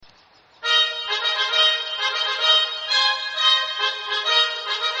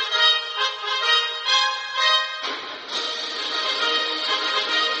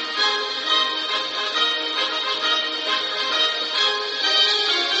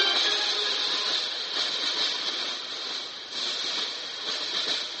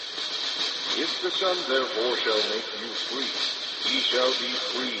The Son therefore shall make you free. Ye shall be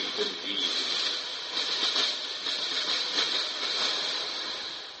free indeed.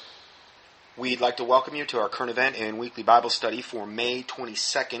 We'd like to welcome you to our current event and weekly Bible study for May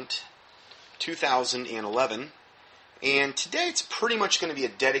 22nd, 2011. And today it's pretty much going to be a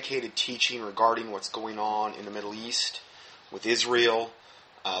dedicated teaching regarding what's going on in the Middle East with Israel,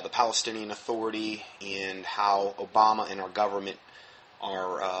 the Palestinian Authority, and how Obama and our government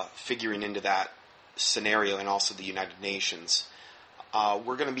are figuring into that scenario, and also the United Nations.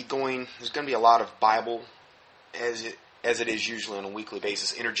 There's going to be a lot of Bible, as it is usually on a weekly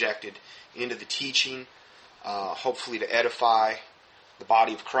basis, interjected into the teaching, hopefully to edify the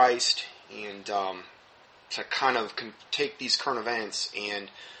body of Christ, and to kind of take these current events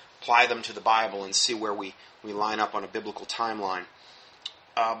and apply them to the Bible and see where we line up on a biblical timeline.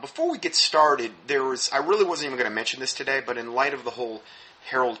 Before we get started, I really wasn't even going to mention this today, but in light of the whole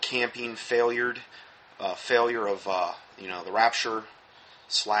Harold Camping failure of the rapture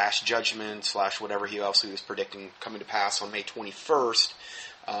 / judgment / whatever else he was predicting coming to pass on May 21st,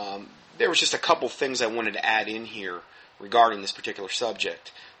 there was just a couple things I wanted to add in here regarding this particular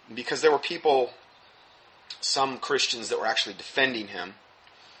subject, because there were some Christians that were actually defending him,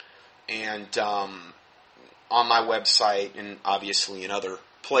 and on my website and obviously in other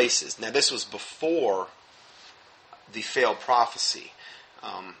places. Now, this was before the failed prophecy.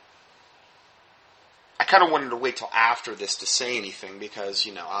 I kind of wanted to wait till after this to say anything, because,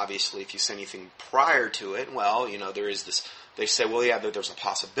 obviously if you say anything prior to it, well, there is this, they say, well, yeah, there's a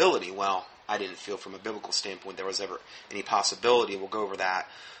possibility. Well, I didn't feel from a biblical standpoint there was ever any possibility. We'll go over that.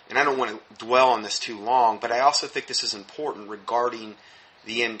 And I don't want to dwell on this too long, but I also think this is important regarding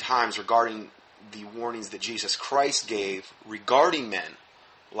the end times, regarding the warnings that Jesus Christ gave regarding men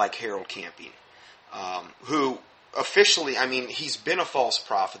like Harold Camping, who officially, he's been a false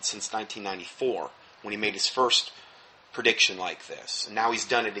prophet since 1994 when he made his first prediction like this. And now he's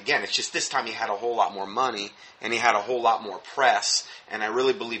done it again. It's just this time he had a whole lot more money and he had a whole lot more press, and I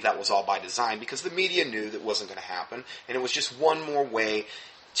really believe that was all by design, because the media knew that wasn't going to happen, and it was just one more way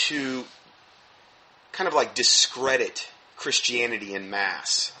to kind of like discredit Christianity en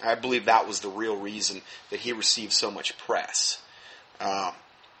masse. I believe that was the real reason that he received so much press.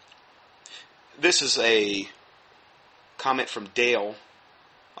 This is a comment from Dale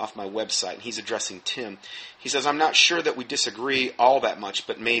off my website, and he's addressing Tim. He says, I'm not sure that we disagree all that much,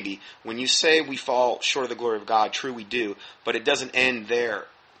 but maybe. When you say we fall short of the glory of God, true we do, but it doesn't end there.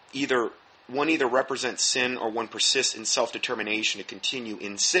 One either represents sin or one persists in self-determination to continue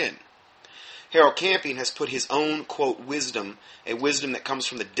in sin. Harold Camping has put his own, quote, wisdom, a wisdom that comes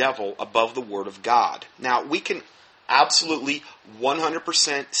from the devil, above the Word of God. Now, we can absolutely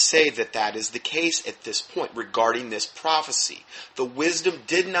 100% say that is the case at this point regarding this prophecy. The wisdom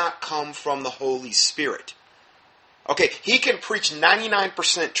did not come from the Holy Spirit. Okay, he can preach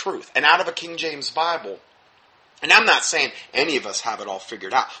 99% truth, and out of a King James Bible. And I'm not saying any of us have it all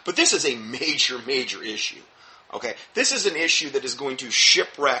figured out, but this is a major, major issue. Okay, this is an issue that is going to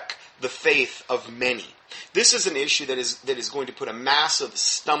shipwreck the faith of many. This is an issue that is going to put a massive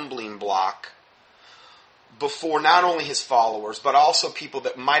stumbling block before not only his followers, but also people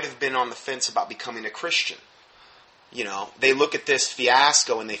that might have been on the fence about becoming a Christian. They look at this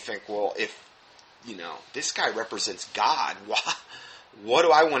fiasco and they think, well, if, this guy represents God, what do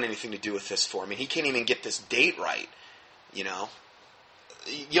I want anything to do with this for? He can't even get this date right,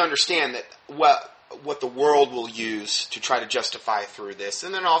 You understand that what the world will use to try to justify through this,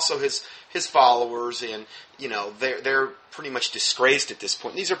 and then also his followers, and they're pretty much disgraced at this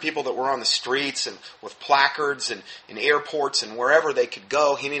point. These are people that were on the streets and with placards and in airports and wherever they could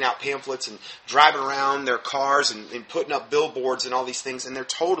go, handing out pamphlets and driving around their cars and putting up billboards and all these things, and they're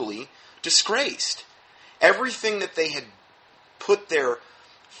totally disgraced. Everything that they had put their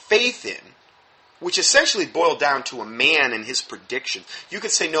faith in, which essentially boiled down to a man and his prediction. You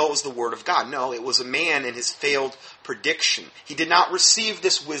could say, no, it was the Word of God. No, it was a man and his failed prediction. He did not receive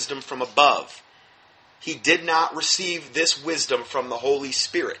this wisdom from above. He did not receive this wisdom from the Holy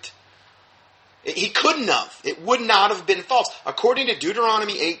Spirit. He couldn't have. It would not have been false. According to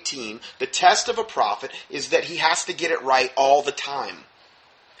Deuteronomy 18, the test of a prophet is that he has to get it right all the time.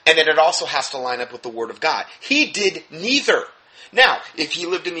 And that it also has to line up with the Word of God. He did neither. Now, if he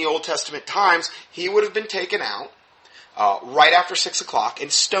lived in the Old Testament times, he would have been taken out right after 6 o'clock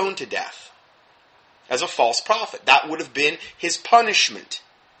and stoned to death as a false prophet. That would have been his punishment.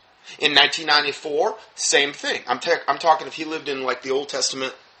 In 1994, same thing. I'm talking if he lived in like the Old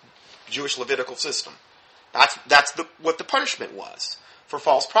Testament Jewish Levitical system. That's what the punishment was for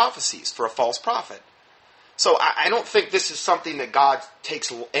false prophecies, for a false prophet. So I don't think this is something that God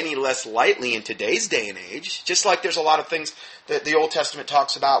takes any less lightly in today's day and age. Just like there's a lot of things that the Old Testament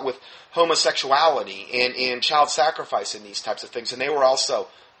talks about with homosexuality and child sacrifice and these types of things. And they were also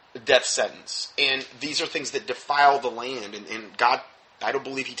death sentence. And these are things that defile the land. And God, I don't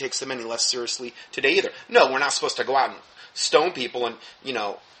believe He takes them any less seriously today either. No, we're not supposed to go out and stone people and,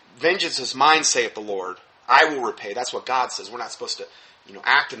 vengeance is mine, saith the Lord. I will repay. That's what God says. We're not supposed to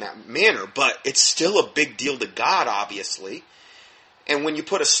act in that manner, but it's still a big deal to God, obviously. And when you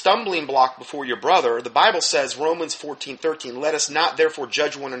put a stumbling block before your brother, the Bible says, Romans 14:13, let us not therefore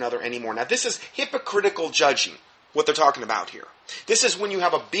judge one another anymore. Now, this is hypocritical judging, what they're talking about here. This is when you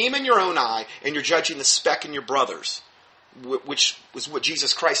have a beam in your own eye and you're judging the speck in your brother's, which was what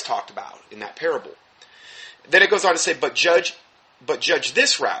Jesus Christ talked about in that parable. Then it goes on to say, but judge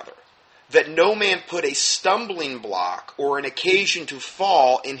this rather, that no man put a stumbling block or an occasion to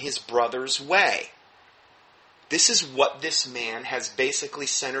fall in his brother's way. This is what this man has basically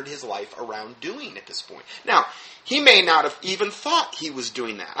centered his life around doing at this point. Now, he may not have even thought he was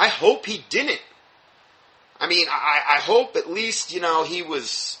doing that. I hope he didn't. I mean, I hope at least, he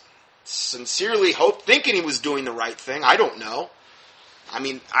was sincerely thinking he was doing the right thing. I don't know. I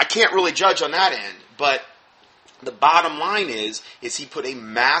mean, I can't really judge on that end, but the bottom line is he put a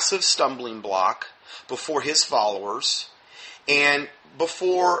massive stumbling block before his followers and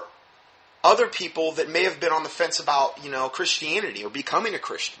before other people that may have been on the fence about, Christianity or becoming a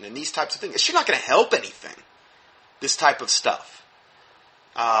Christian and these types of things. It's just not going to help anything, this type of stuff.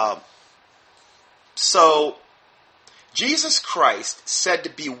 So, Jesus Christ said to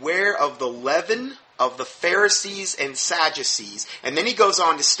beware of the leaven of the Pharisees and Sadducees. And then he goes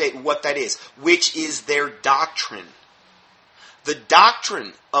on to state what that is, which is their doctrine. The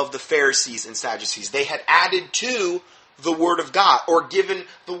doctrine of the Pharisees and Sadducees. They had added to the Word of God, or given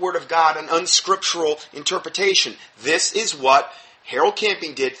the Word of God an unscriptural interpretation. This is what Harold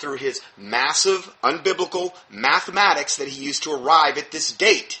Camping did through his massive, unbiblical mathematics that he used to arrive at this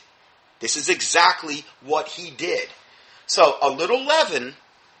date. This is exactly what he did. So, a little leaven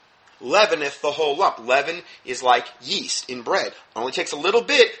leaveneth the whole lump. Leaven is like yeast in bread. It only takes a little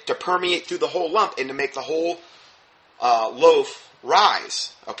bit to permeate through the whole lump and to make the whole loaf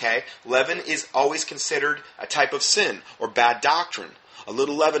rise. Okay? Leaven is always considered a type of sin or bad doctrine. A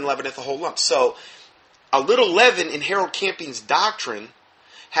little leaven leaveneth the whole lump. So, a little leaven in Harold Camping's doctrine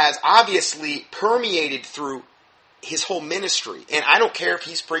has obviously permeated through his whole ministry. And I don't care if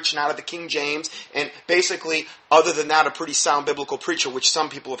he's preaching out of the King James, and basically, other than that, a pretty sound biblical preacher, which some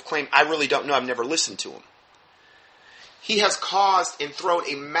people have claimed. I really don't know. I've never listened to him. He has caused and thrown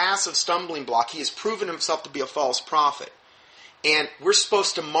a massive stumbling block. He has proven himself to be a false prophet. And we're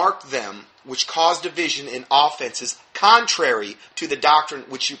supposed to mark them, which cause division and offenses, contrary to the doctrine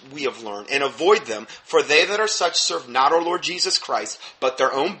which we have learned, and avoid them, for they that are such serve not our Lord Jesus Christ, but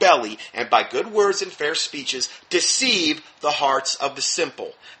their own belly, and by good words and fair speeches deceive the hearts of the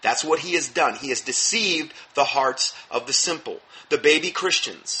simple. That's what he has done. He has deceived the hearts of the simple. The baby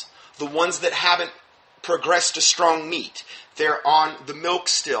Christians, the ones that haven't progressed to strong meat, they're on the milk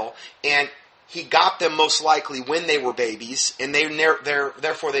still, and he got them most likely when they were babies, and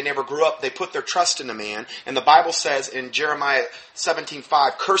therefore they never grew up. They put their trust in a man. And the Bible says in Jeremiah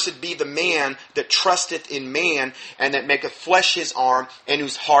 17:5, cursed be the man that trusteth in man, and that maketh flesh his arm, and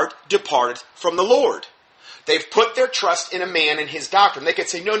whose heart departeth from the Lord. They've put their trust in a man and his doctrine. They could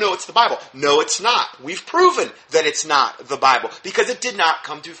say, no, it's the Bible. No, it's not. We've proven that it's not the Bible, because it did not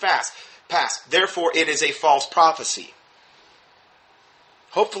come to pass. Therefore, it is a false prophecy.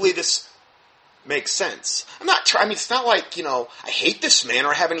 Hopefully this makes sense. It's not like, I hate this man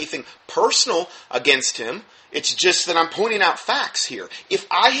or have anything personal against him. It's just that I'm pointing out facts here. If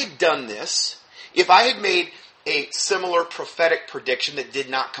I had done this, if I had made a similar prophetic prediction that did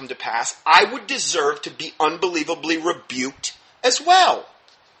not come to pass, I would deserve to be unbelievably rebuked as well.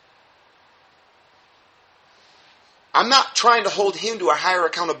 I'm not trying to hold him to a higher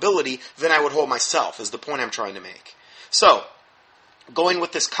accountability than I would hold myself, is the point I'm trying to make. So, going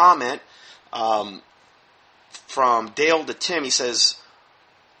with this comment, from Dale to Tim, he says,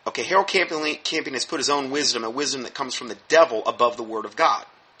 okay, Harold Camping has put his own wisdom, a wisdom that comes from the devil, above the Word of God.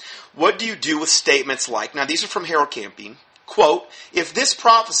 What do you do with statements like, now these are from Harold Camping, quote, if this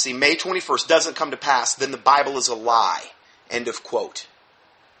prophecy, May 21st, doesn't come to pass, then the Bible is a lie, end of quote.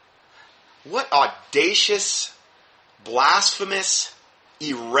 What audacious, blasphemous,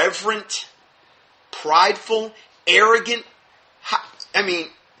 irreverent, prideful, arrogant,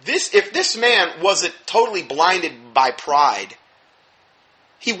 if this man wasn't totally blinded by pride,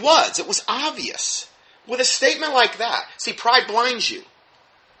 he was. It was obvious. With a statement like that, see, pride blinds you.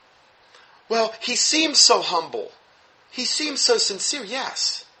 Well, he seems so humble. He seems so sincere.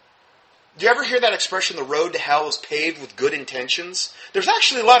 Yes. Do you ever hear that expression, the road to hell is paved with good intentions? There's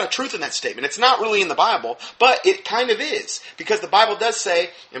actually a lot of truth in that statement. It's not really in the Bible, but it kind of is. Because the Bible does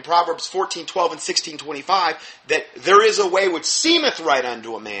say in Proverbs 14:12 and 16:25 that there is a way which seemeth right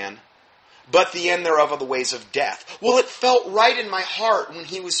unto a man, but the end thereof are the ways of death. Well, it felt right in my heart when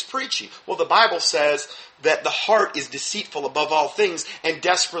he was preaching. Well, the Bible says that the heart is deceitful above all things and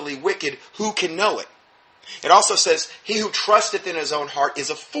desperately wicked. Who can know it? It also says, he who trusteth in his own heart is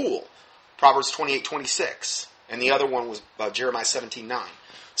a fool. Proverbs 28:26. And the other one was Jeremiah 17:9.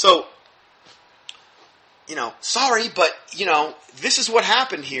 So, sorry, but, this is what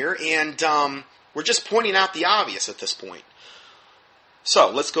happened here, and we're just pointing out the obvious at this point.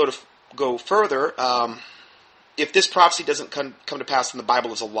 So, let's go further. If this prophecy doesn't come to pass, then the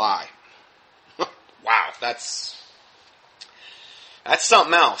Bible is a lie. Wow, that's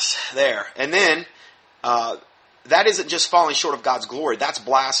something else there. And then, that isn't just falling short of God's glory, that's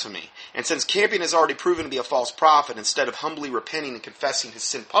blasphemy. And since Campion has already proven to be a false prophet, instead of humbly repenting and confessing his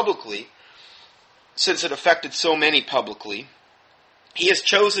sin publicly, since it affected so many publicly, he has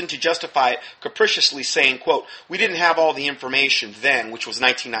chosen to justify it capriciously, saying, quote, we didn't have all the information then, which was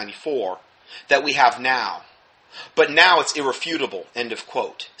 1994, that we have now. But now it's irrefutable, end of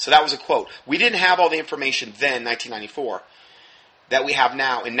quote. So that was a quote. We didn't have all the information then, 1994, that we have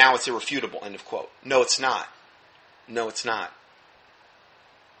now, and now it's irrefutable, end of quote. No, it's not. No, it's not.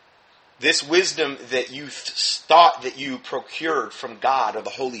 This wisdom that you thought that you procured from God or the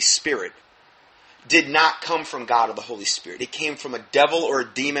Holy Spirit did not come from God or the Holy Spirit. It came from a devil or a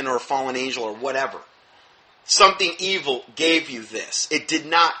demon or a fallen angel or whatever. Something evil gave you this. It did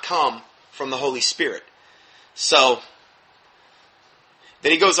not come from the Holy Spirit. So,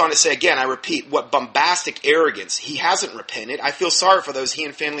 then he goes on to say, again, I repeat, what bombastic arrogance. He hasn't repented. I feel sorry for those he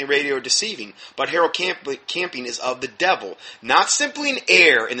and Family Radio are deceiving. But Harold Camping is of the devil, not simply an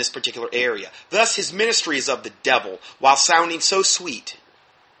heir in this particular area. Thus, his ministry is of the devil, while sounding so sweet.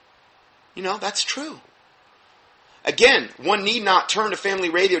 That's true. Again, one need not turn to Family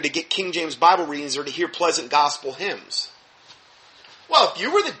Radio to get King James Bible readings or to hear pleasant gospel hymns. Well, if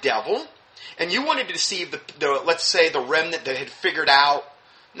you were the devil, and you wanted to deceive let's say, the remnant that had figured out.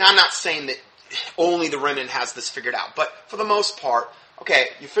 Now, I'm not saying that only the remnant has this figured out, but for the most part, okay,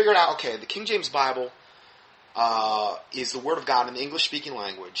 you figured out, okay, the King James Bible is the Word of God in the English-speaking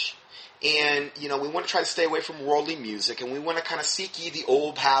language, and, we want to try to stay away from worldly music, and we want to kind of seek ye the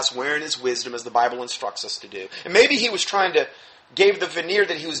old paths wherein is wisdom, as the Bible instructs us to do. And maybe he was gave the veneer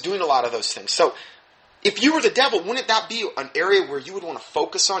that he was doing a lot of those things. So, if you were the devil, wouldn't that be an area where you would want to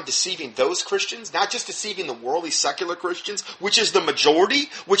focus on deceiving those Christians? Not just deceiving the worldly secular Christians, which is the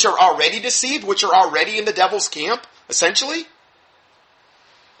majority, which are already deceived, which are already in the devil's camp, essentially?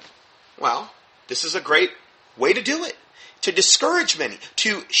 Well, this is a great way to do it. To discourage many,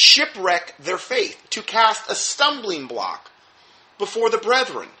 to shipwreck their faith, to cast a stumbling block before the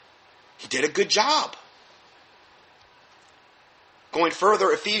brethren. He did a good job. Going further,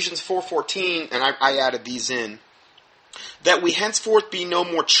 Ephesians 4:14, and I added these in, that we henceforth be no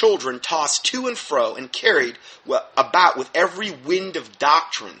more children, tossed to and fro and carried about with every wind of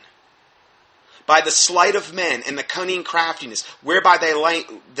doctrine, by the sleight of men and the cunning craftiness, whereby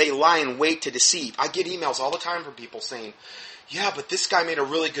they lie in wait to deceive. I get emails all the time from people saying, yeah, but this guy made a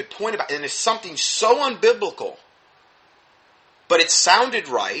really good point about it, and it's something so unbiblical, but it sounded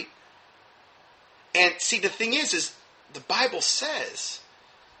right. And see, the thing is the Bible says,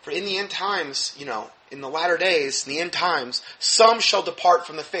 for in the end times, in the latter days, in the end times, some shall depart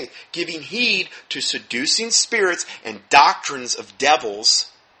from the faith, giving heed to seducing spirits and doctrines of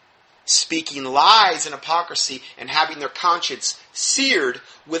devils, speaking lies and hypocrisy, and having their conscience seared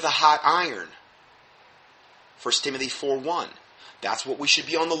with a hot iron. 1 Timothy 4:1. That's what we should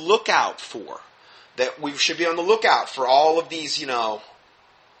be on the lookout for. That we should be on the lookout for all of these,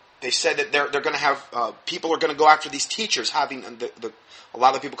 They said that they're going to have, people are going to go after these teachers having, a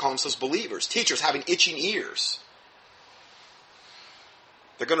lot of people call themselves believers, teachers having itching ears.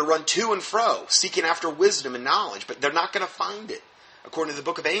 They're going to run to and fro, seeking after wisdom and knowledge, but they're not going to find it, according to the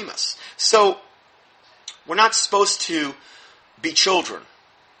book of Amos. So, we're not supposed to be children,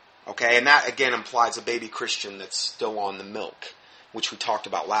 okay? And that, again, implies a baby Christian that's still on the milk, which we talked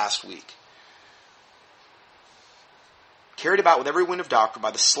about last week. Carried about with every wind of doctrine by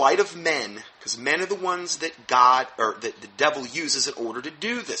the sleight of men, because men are the ones that that the devil uses in order to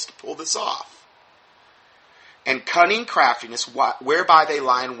do this, to pull this off. And cunning craftiness, whereby they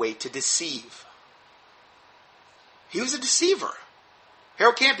lie in wait to deceive. He was a deceiver.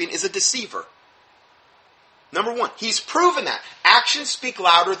 Harold Campion is a deceiver. Number one, he's proven that. Actions speak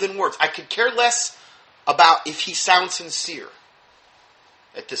louder than words. I could care less about if he sounds sincere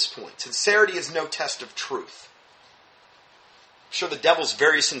at this point. Sincerity is no test of truth. I'm sure the devil's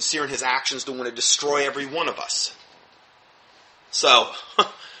very sincere in his actions to want to destroy every one of us. So,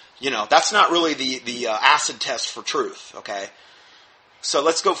 that's not really the acid test for truth, okay? So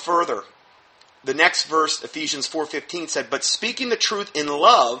let's go further. The next verse, Ephesians 4:15, said, "But speaking the truth in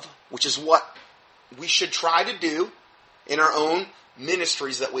love," which is what we should try to do in our own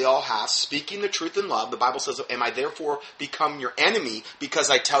ministries that we all have, speaking the truth in love. The Bible says, "Am I therefore become your enemy because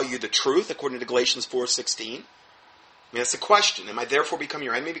I tell you the truth?" according to Galatians 4:16. I mean, that's the question. Am I therefore become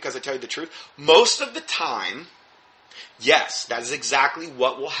your enemy because I tell you the truth? Most of the time, yes, that is exactly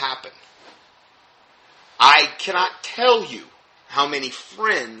what will happen. I cannot tell you how many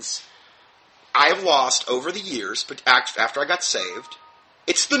friends I have lost over the years, but after I got saved.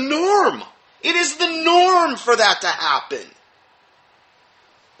 It's the norm. It is the norm for that to happen.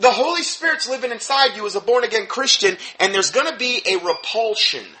 The Holy Spirit's living inside you as a born-again Christian, and there's going to be a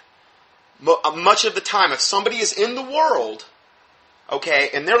repulsion much of the time. If somebody is in the world, okay,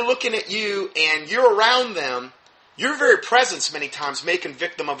 and they're looking at you and you're around them, your very presence many times may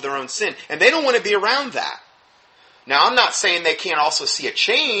convict them of their own sin, and they don't want to be around that. Now, I'm not saying they can't also see a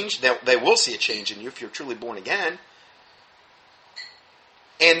change. They will see a change in you if you're truly born again.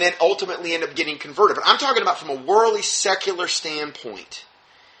 And then ultimately end up getting converted. But I'm talking about from a worldly, secular standpoint.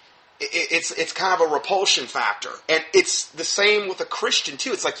 It's kind of a repulsion factor. And it's the same with a Christian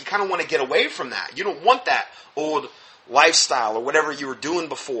too. It's like you kind of want to get away from that. You don't want that old lifestyle or whatever you were doing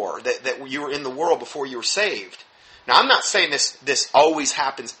before, that you were in the world before you were saved. Now, I'm not saying this always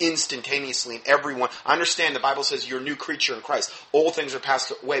happens instantaneously in everyone. I understand the Bible says you're a new creature in Christ. Old things are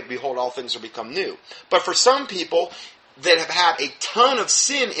passed away. Behold, all things are become new. But for some people that have had a ton of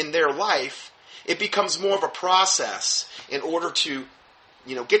sin in their life, it becomes more of a process in order to,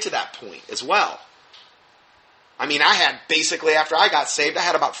 get to that point as well. I mean, I had basically, after I got saved, I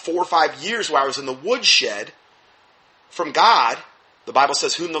had about 4 or 5 years where I was in the woodshed from God. The Bible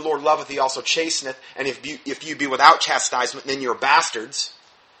says, "Whom the Lord loveth, he also chasteneth. And if you be without chastisement, then you're bastards,"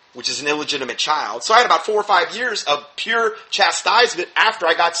 which is an illegitimate child. So I had about 4 or 5 years of pure chastisement after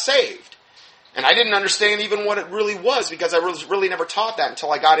I got saved. And I didn't understand even what it really was, because I was really never taught that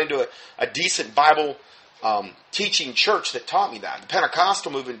until I got into a decent Bible teaching church that taught me that. The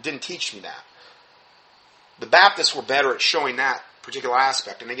Pentecostal movement didn't teach me that. The Baptists were better at showing that particular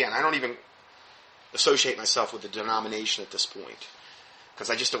aspect. And again, I don't even associate myself with the denomination at this point, because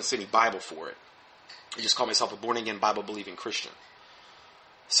I just don't see any Bible for it. I just call myself a born-again, Bible-believing Christian.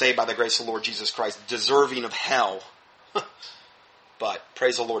 Saved by the grace of the Lord Jesus Christ, deserving of hell. But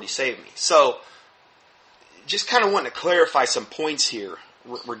praise the Lord, he saved me. So, just kind of wanting to clarify some points here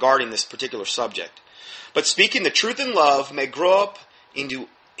regarding this particular subject. "But speaking the truth in love may grow up into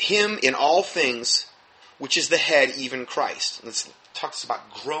him in all things, which is the head, even Christ." And it talks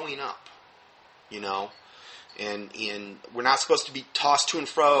about growing up, And we're not supposed to be tossed to and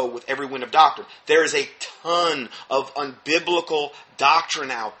fro with every wind of doctrine. There is a ton of unbiblical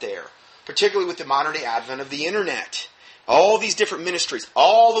doctrine out there, particularly with the modern day advent of the internet. All these different ministries,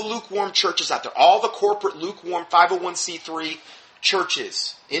 all the lukewarm churches out there, all the corporate lukewarm 501c3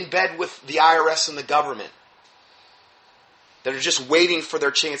 churches in bed with the IRS and the government that are just waiting for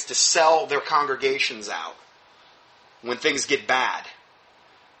their chance to sell their congregations out when things get bad.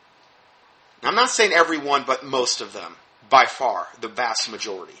 Now, I'm not saying everyone, but most of them, by far, the vast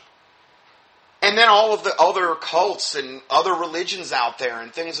majority. And then all of the other cults and other religions out there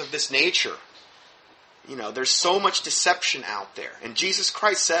and things of this nature. There's so much deception out there. And Jesus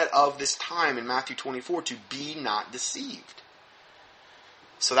Christ said of this time in Matthew 24 to be not deceived.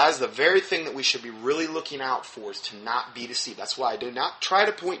 So that is the very thing that we should be really looking out for, is to not be deceived. That's why I do not try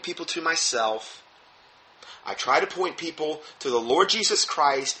to point people to myself. I try to point people to the Lord Jesus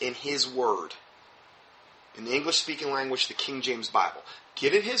Christ and His Word. In the English-speaking language, the King James Bible.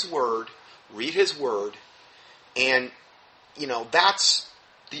 Get in His Word, read His Word, and, that's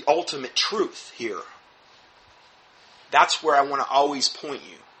the ultimate truth here. That's where I want to always point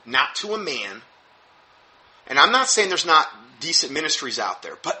you. Not to a man. And I'm not saying there's not decent ministries out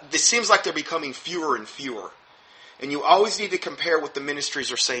there, but it seems like they're becoming fewer and fewer. And you always need to compare what the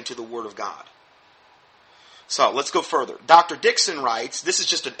ministries are saying to the Word of God. So, let's go further. Dr. Dixon writes, this is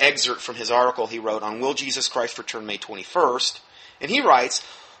just an excerpt from his article he wrote on Will Jesus Christ Return May 21st? And he writes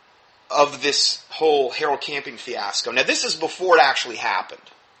of this whole Harold Camping fiasco. Now, this is before it actually happened.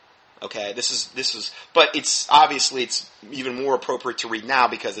 Okay, this is, but it's obviously it's even more appropriate to read now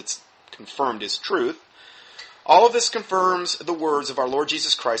because it's confirmed as truth. All of this confirms the words of our Lord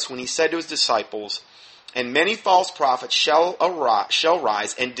Jesus Christ when He said to His disciples, And many false prophets shall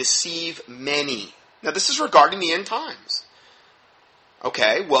rise and deceive many. Now this is regarding the end times.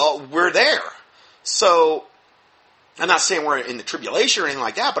 Okay, well, we're there. So, I'm not saying we're in the tribulation or anything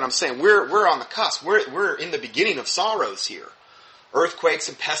like that, but I'm saying we're on the cusp. We're in the beginning of sorrows here. Earthquakes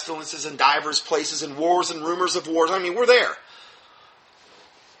and pestilences in divers places and wars and rumors of wars. I mean, we're there.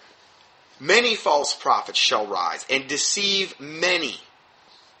 Many false prophets shall rise and deceive many.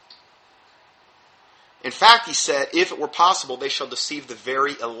 In fact, he said, if it were possible, they shall deceive the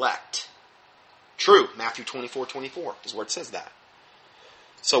very elect. True, Matthew 24:24 is where it says that.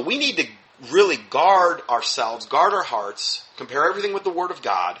 So we need to really guard ourselves, guard our hearts, compare everything with the Word of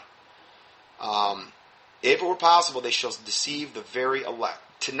God. If it were possible, they shall deceive the very elect.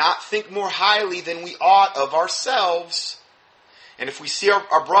 To not think more highly than we ought of ourselves. And if we see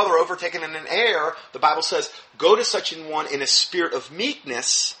our brother overtaken in an error, the Bible says, go to such an one in a spirit of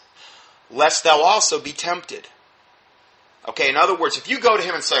meekness, lest thou also be tempted. Okay, in other words, if you go to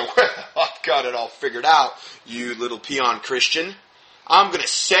him and say, well, I've got it all figured out, you little peon Christian, I'm going to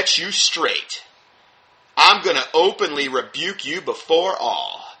set you straight. I'm going to openly rebuke you before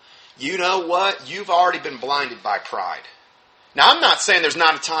all. You know what? You've already been blinded by pride. Now, I'm not saying there's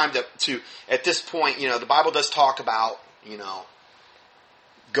not a time to at this point, the Bible does talk about,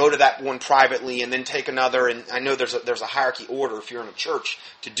 go to that one privately and then take another. And I know there's a hierarchy order if you're in a church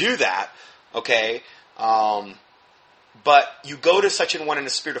to do that, okay? But you go to such an one in a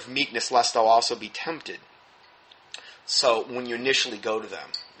spirit of meekness, lest thou also be tempted. So when you initially go to them,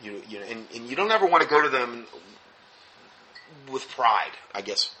 and you don't ever want to go to them with pride, I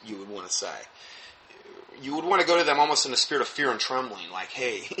guess you would want to say. You would want to go to them almost in a spirit of fear and trembling, like,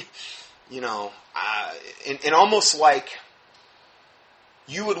 hey, and almost like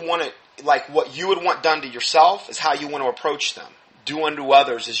you would want to, like what you would want done to yourself is how you want to approach them. Do unto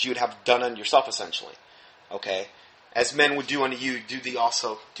others as you'd have done unto yourself, essentially. Okay? As men would do unto you, do ye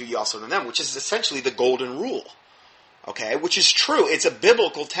also to them, which is essentially the golden rule. Okay? Which is true. It's a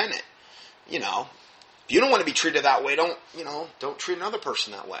biblical tenet. If you don't want to be treated that way, don't treat another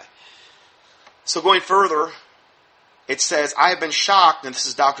person that way. So going further, it says, I have been shocked, and this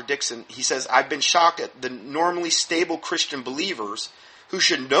is Dr. Dixon, he says, I've been shocked at the normally stable Christian believers who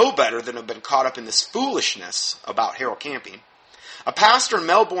should know better than have been caught up in this foolishness about Harold Camping. A pastor in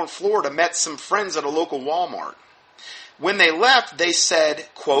Melbourne, Florida met some friends at a local Walmart. When they left, they said,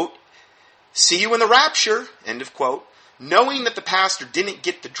 quote, see you in the rapture, end of quote. Knowing that the pastor didn't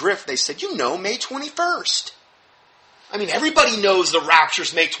get the drift, they said, May 21st. I mean, everybody knows the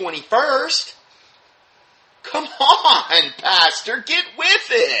rapture's May 21st. Come on, pastor, get with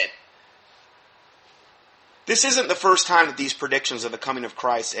it. This isn't the first time that these predictions of the coming of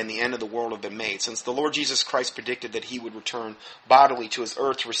Christ and the end of the world have been made. Since the Lord Jesus Christ predicted that he would return bodily to his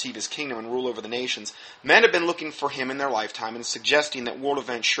earth to receive his kingdom and rule over the nations, men have been looking for him in their lifetime and suggesting that world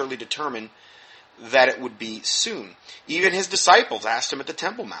events surely determine that it would be soon. Even his disciples asked him at the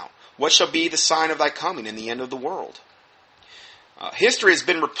Temple Mount, what shall be the sign of thy coming and the end of the world? History has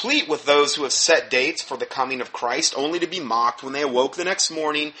been replete with those who have set dates for the coming of Christ, only to be mocked when they awoke the next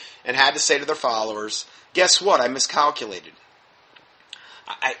morning and had to say to their followers, guess what, I miscalculated.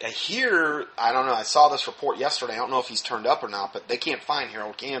 I hear, I don't know, I saw this report yesterday, I don't know if he's turned up or not, but they can't find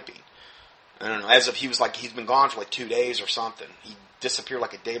Harold Camping. I don't know, as if he's been gone for like 2 days or something. He disappeared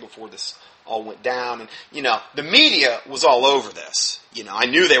like a day before this all went down, and the media was all over this. I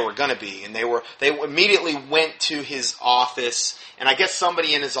knew they were going to be, and they immediately went to his office, and I guess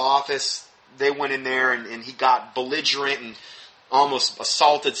somebody in his office, they went in there and he got belligerent and almost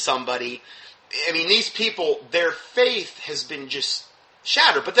assaulted somebody. I mean, these people, their faith has been just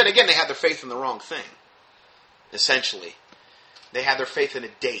shattered, but then again, they had their faith in the wrong thing. Essentially, they had their faith in a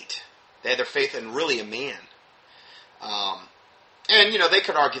date. They had their faith in really a man. And, they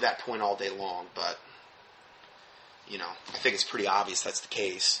could argue that point all day long, but, I think it's pretty obvious that's the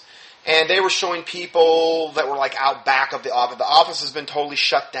case. And they were showing people that were, like, out back of the office. The office has been totally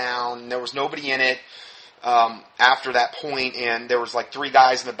shut down. There was nobody in it after that point, and there was, like, 3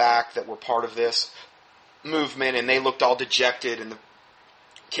 guys in the back that were part of this movement, and they looked all dejected, and the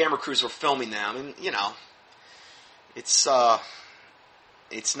camera crews were filming them, and, it's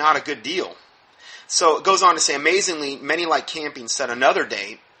not a good deal. So it goes on to say, amazingly, many like Camping set another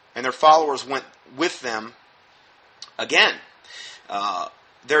date, and their followers went with them again.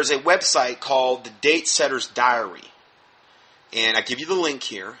 There's a website called The Date Setter's Diary, and I give you the link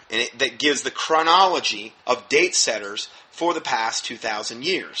here, and that gives the chronology of date setters for the past 2,000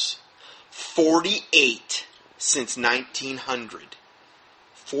 years. 48 since 1900.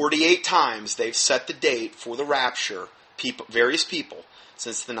 48 times they've set the date for the rapture, various people,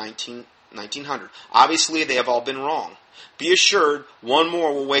 since the 1900. Obviously, they have all been wrong. Be assured, one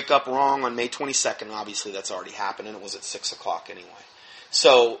more will wake up wrong on May 22nd. Obviously, that's already happened, and it was at 6 o'clock anyway.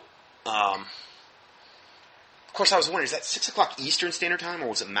 So, of course, I was wondering, is that 6 o'clock Eastern Standard Time, or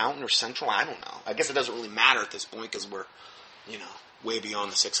was it Mountain or Central? I don't know. I guess it doesn't really matter at this point, because we're, way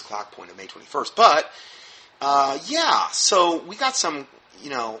beyond the 6 o'clock point of May 21st. But, so we got some,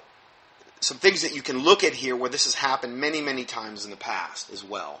 some things that you can look at here where this has happened many, many times in the past as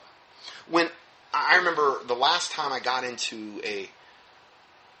well. When I remember the last time I got into a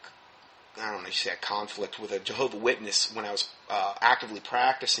conflict with a Jehovah's Witness when I was actively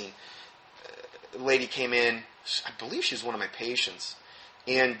practicing, a lady came in, I believe she was one of my patients,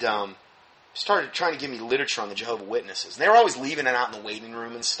 and started trying to give me literature on the Jehovah's Witnesses. And they were always leaving it out in the waiting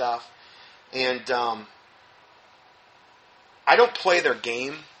room and stuff. And I don't play their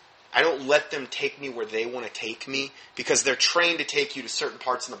game. I don't let them take me where they want to take me, because they're trained to take you to certain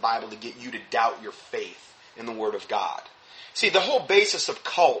parts in the Bible to get you to doubt your faith in the Word of God. See, the whole basis of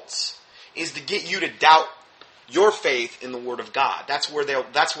cults is to get you to doubt your faith in the Word of God. That's where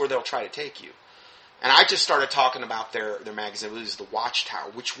they'll try to take you. And I just started talking about their magazine. It was the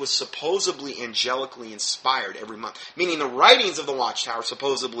Watchtower, which was supposedly angelically inspired every month. Meaning the writings of the Watchtower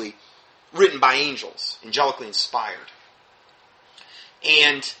supposedly written by angels, angelically inspired.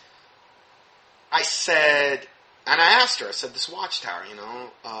 And I said, and I asked her, I said, this Watchtower,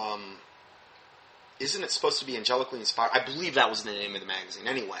 isn't it supposed to be angelically inspired? I believe that was the name of the magazine.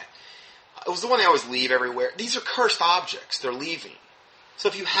 Anyway, it was the one they always leave everywhere. These are cursed objects. They're leaving. So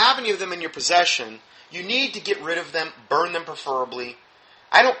if you have any of them in your possession, you need to get rid of them, burn them preferably.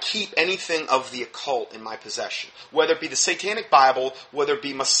 I don't keep anything of the occult in my possession, whether it be the Satanic Bible, whether it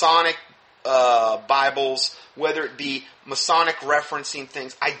be Masonic Bibles, whether it be Masonic referencing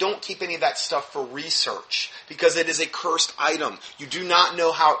things. I don't keep any of that stuff for research, because it is a cursed item. You do not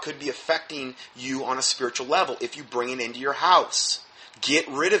know how it could be affecting you on a spiritual level if you bring it into your house. Get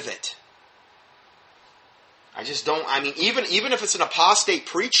rid of it. I just don't, even if it's an apostate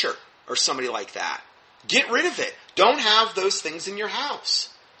preacher or somebody like that, get rid of it. Don't have those things in your house.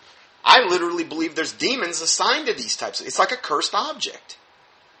 I literally believe there's demons assigned to these types. It's like a cursed object.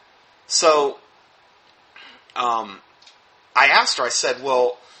 So, I asked her, I said,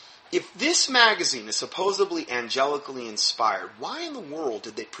 well, if this magazine is supposedly angelically inspired, why in the world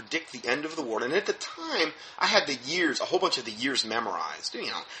did they predict the end of the world? And at the time, I had a whole bunch of the years memorized.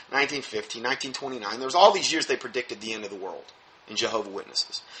 1950, 1929. There was all these years they predicted the end of the world in Jehovah's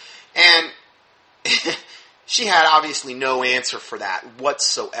Witnesses. And she had obviously no answer for that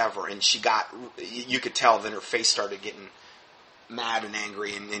whatsoever. And you could tell then her face started getting mad and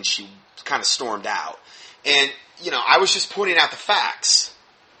angry, and she kind of stormed out. And, I was just pointing out the facts.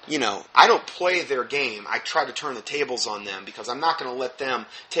 I don't play their game. I try to turn the tables on them, because I'm not going to let them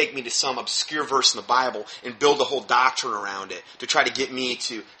take me to some obscure verse in the Bible and build a whole doctrine around it to try to get me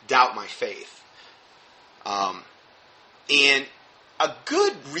to doubt my faith. And a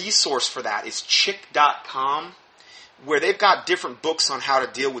good resource for that is Chick.com, where they've got different books on how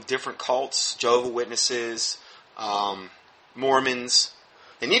to deal with different cults, Jehovah's Witnesses, Mormons.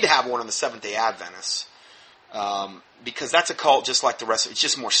 They need to have one on the Seventh-day Adventists. Because that's a cult just like the rest of it. It's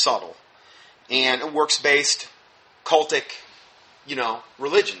just more subtle. And a works-based, cultic,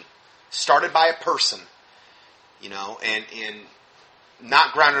 religion. Started by a person, and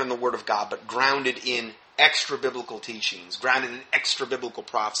not grounded in the Word of God, but grounded in extra-biblical teachings, grounded in extra-biblical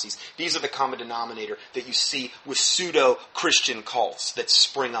prophecies. These are the common denominator that you see with pseudo-Christian cults that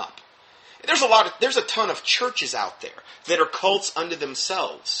spring up. There's a ton of churches out there that are cults unto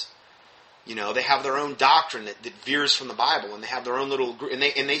themselves. They have their own doctrine that veers from the Bible, and they have their own little group, and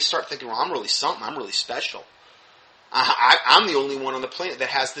they start thinking, well, I'm really something, I'm really special. I'm the only one on the planet that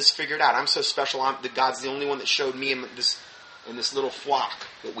has this figured out. I'm so special that God's the only one that showed me in this little flock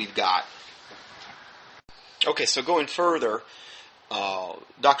that we've got. Okay, so going further,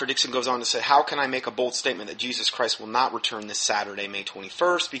 Dr. Dixon goes on to say, how can I make a bold statement that Jesus Christ will not return this Saturday, May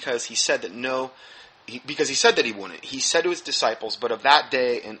 21st? Because he said that he wouldn't. He said to his disciples, but of that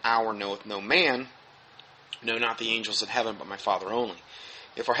day and hour knoweth no man, no, not the angels in heaven, but my Father only.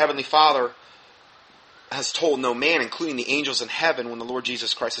 If our Heavenly Father has told no man, including the angels in heaven, when the Lord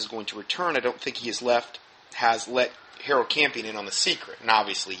Jesus Christ is going to return, I don't think he has let Harold Campion in on the secret. And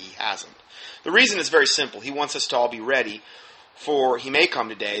obviously he hasn't. The reason is very simple. He wants us to all be ready, for he may come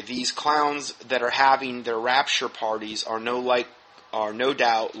today. These clowns that are having their rapture parties are no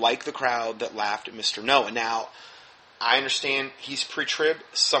doubt like the crowd that laughed at Mr. Noah. Now, I understand he's pre-trib,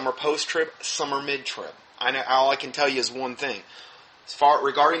 some are post-trib, some are mid-trib. All I can tell you is one thing.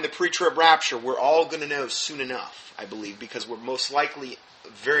 Regarding the pre-trib rapture, we're all going to know soon enough, I believe, because we're most likely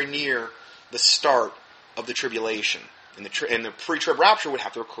very near the start of the tribulation. And the pre-trib rapture would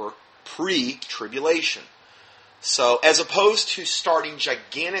have to occur pre-tribulation. So, as opposed to starting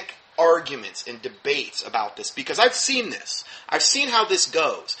gigantic arguments and debates about this, because I've seen this. I've seen how this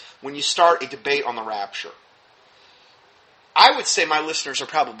goes when you start a debate on the rapture. I would say my listeners are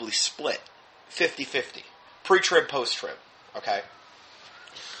probably split 50-50. Pre-trib, post-trib. Okay?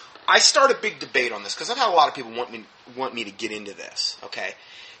 I start a big debate on this because I've had a lot of people want me to get into this. Okay?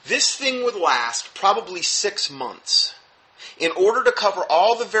 This thing would last probably 6 months in order to cover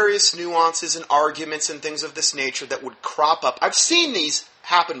all the various nuances and arguments and things of this nature that would crop up. I've seen these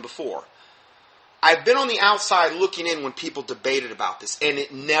happen before. I've been on the outside looking in when people debated about this, and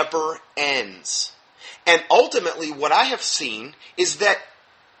it never ends. And ultimately, what I have seen is that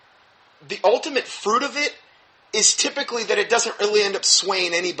the ultimate fruit of it is typically that it doesn't really end up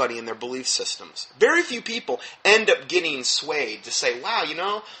swaying anybody in their belief systems. Very few people end up getting swayed to say,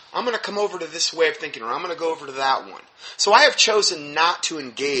 wow, I'm going to come over to this way of thinking, or I'm going to go over to that one. So I have chosen not to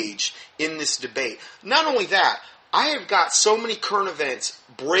engage in this debate. Not only that, I have got so many current events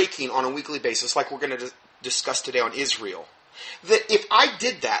breaking on a weekly basis, like we're going to discuss today on Israel, that if I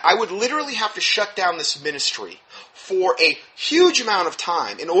did that, I would literally have to shut down this ministry for a huge amount of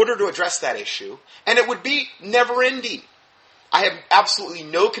time in order to address that issue, and it would be never-ending. I have absolutely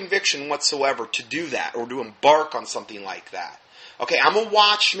no conviction whatsoever to do that or to embark on something like that. Okay, I'm a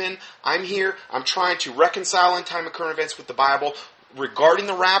watchman. I'm here. I'm trying to reconcile end-time and current events with the Bible. Regarding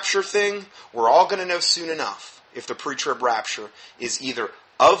the rapture thing, we're all going to know soon enough if the pre-trib rapture is either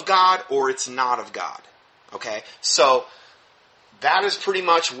of God or it's not of God. Okay, so that is pretty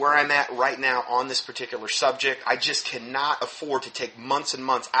much where I'm at right now on this particular subject. I just cannot afford to take months and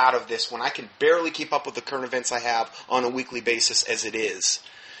months out of this when I can barely keep up with the current events I have on a weekly basis as it is.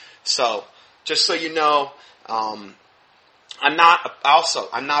 So, just so you know, I'm not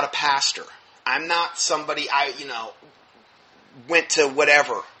a pastor. I'm not somebody, went to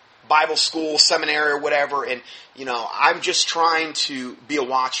whatever, Bible school, seminary, or whatever, and, I'm just trying to be a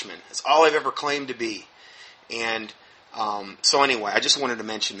watchman. That's all I've ever claimed to be. And so anyway, I just wanted to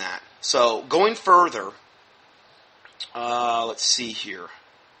mention that. So going further, let's see here.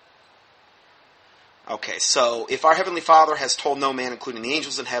 Okay, so if our Heavenly Father has told no man, including the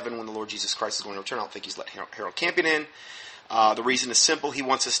angels in heaven, when the Lord Jesus Christ is going to return, I don't think He's let Harold Campion in. The reason is simple. He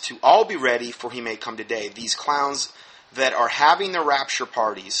wants us to all be ready, for He may come today. These clowns that are having their rapture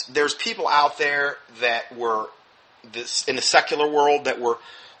parties, there's people out there that were in the secular world that were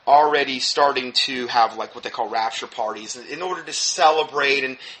already starting to have like what they call rapture parties in order to celebrate,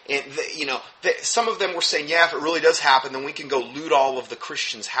 and some of them were saying, yeah, if it really does happen, then we can go loot all of the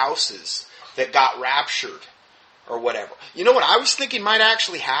Christians' houses that got raptured or whatever. You know what I was thinking might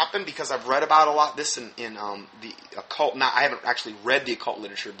actually happen, because I've read about a lot of this in the occult. Now, I haven't actually read the occult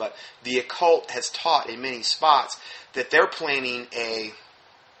literature, but the occult has taught in many spots that they're planning a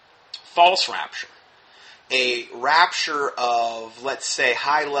false rapture. A rapture of, let's say,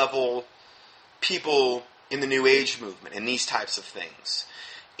 high-level people in the New Age movement and these types of things.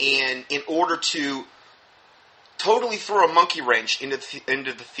 And in order to totally throw a monkey wrench into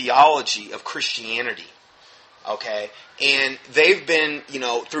the theology of Christianity, okay? And they've been,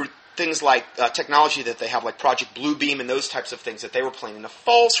 through things like technology that they have, like Project Bluebeam and those types of things, that they were planning a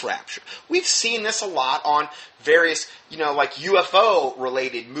false rapture. We've seen this a lot on various, like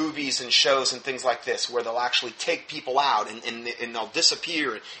UFO-related movies and shows and things like this, where they'll actually take people out and they'll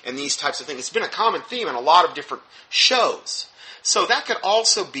disappear and these types of things. It's been a common theme in a lot of different shows. So that could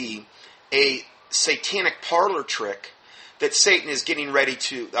also be a satanic parlor trick that Satan is getting ready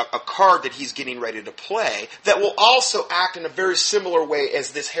to, a card that he's getting ready to play, that will also act in a very similar way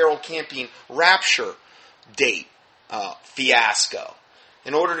as this Harold Camping rapture date fiasco,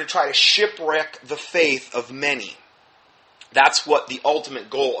 in order to try to shipwreck the faith of many. That's what the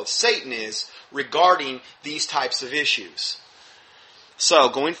ultimate goal of Satan is regarding these types of issues. So,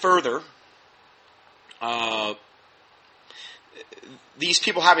 going further, these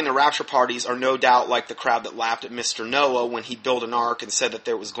people having the rapture parties are no doubt like the crowd that laughed at Mr. Noah when he built an ark and said that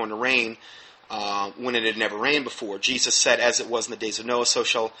there was going to rain when it had never rained before. Jesus said, as it was in the days of Noah, so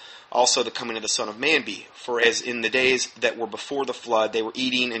shall also the coming of the Son of Man be. For as in the days that were before the flood, they were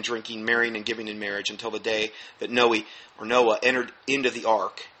eating and drinking, marrying and giving in marriage, until the day that Noah entered into the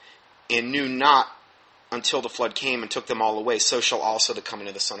ark, and knew not until the flood came and took them all away, so shall also the coming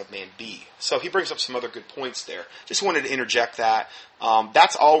of the Son of Man be. So he brings up some other good points there. Just wanted to interject that.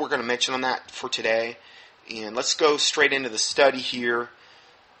 That's all we're going to mention on that for today. And let's go straight into the study here.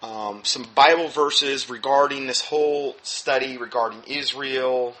 Some Bible verses regarding this whole study regarding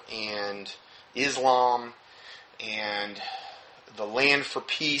Israel and Islam and the Land for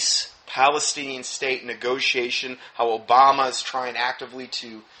Peace Palestinian state negotiation, how Obama is trying actively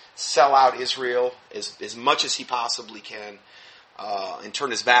to sell out Israel as much as he possibly can and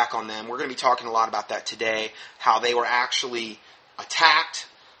turn his back on them. We're going to be talking a lot about that today, how they were actually attacked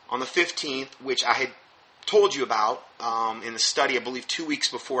on the 15th, which I had told you about in the study, I believe 2 weeks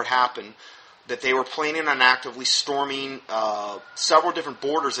before it happened, that they were planning on actively storming several different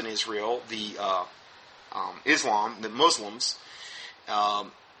borders in Israel, the the Muslims,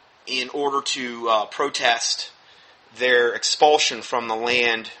 in order to protest their expulsion from the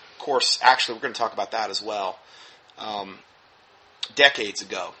land. Of course, actually, we're going to talk about that as well. Decades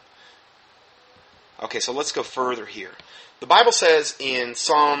ago. Okay, so let's go further here. The Bible says in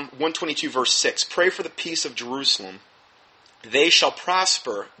Psalm 122, verse 6, "Pray for the peace of Jerusalem. They shall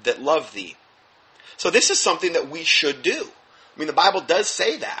prosper that love thee." So this is something that we should do. I mean, the Bible does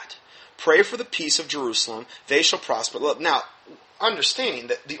say that. Pray for the peace of Jerusalem. They shall prosper. Now, understanding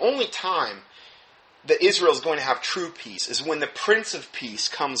that the only time that Israel is going to have true peace is when the Prince of Peace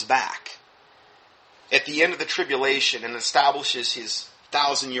comes back at the end of the tribulation and establishes his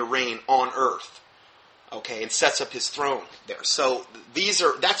 1,000-year reign on earth. Okay, and sets up his throne there. So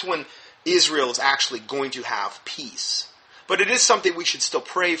that's when Israel is actually going to have peace. But it is something we should still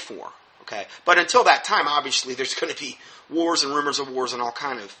pray for. Okay, but until that time, obviously, there's going to be wars and rumors of wars and all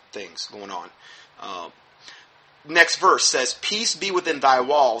kind of things going on. Next verse says, "Peace be within thy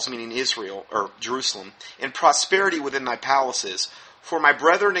walls," meaning Israel or Jerusalem, "and prosperity within thy palaces. For my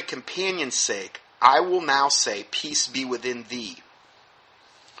brethren and companions' sake, I will now say, peace be within thee."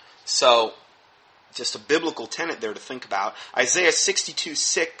 So, just a biblical tenet there to think about. Isaiah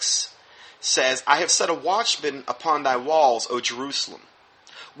 62:6 says, "I have set a watchman upon thy walls, O Jerusalem,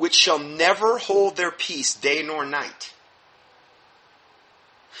 which shall never hold their peace day nor night.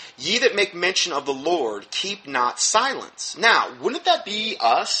 Ye that make mention of the Lord, keep not silence." Now, wouldn't that be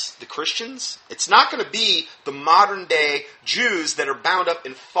us, the Christians? It's not going to be the modern day Jews that are bound up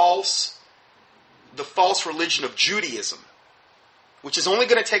in the false religion of Judaism, which is only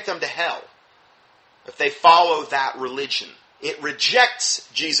going to take them to hell if they follow that religion. It rejects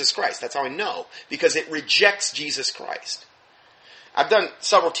Jesus Christ. That's how I know, because it rejects Jesus Christ. I've done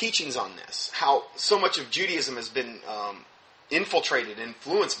several teachings on this, how so much of Judaism has been infiltrated,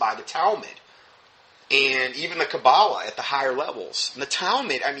 influenced by the Talmud, and even the Kabbalah at the higher levels. And the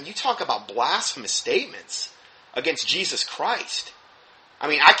Talmud, I mean, you talk about blasphemous statements against Jesus Christ. I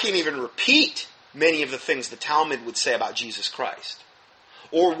mean, I can't even repeat many of the things the Talmud would say about Jesus Christ,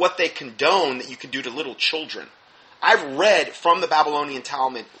 or what they condone that you can do to little children. I've read from the Babylonian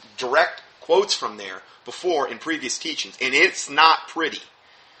Talmud direct quotes from there before in previous teachings, and it's not pretty.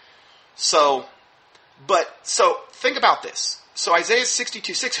 So think about this. So Isaiah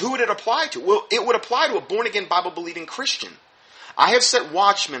 62:6, who would it apply to? Well, it would apply to a born-again, Bible-believing Christian. "I have set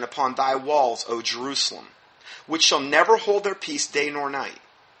watchmen upon thy walls, O Jerusalem, which shall never hold their peace day nor night.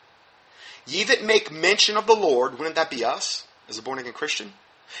 Ye that make mention of the Lord," wouldn't that be us as a born-again Christian?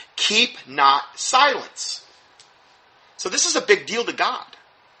 "Keep not silence." So this is a big deal to God.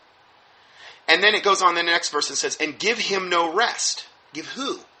 And then it goes on in the next verse and says, "And give him no rest." Give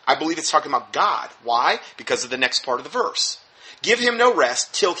who? I believe it's talking about God. Why? Because of the next part of the verse. "Give him no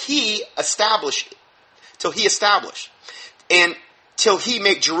rest till he establish, and till he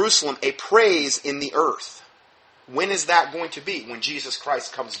make Jerusalem a praise in the earth." When is that going to be? When Jesus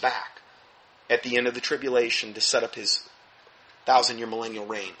Christ comes back at the end of the tribulation to set up his 1,000-year millennial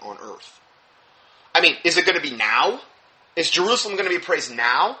reign on earth. I mean, is it going to be now? Is Jerusalem going to be praised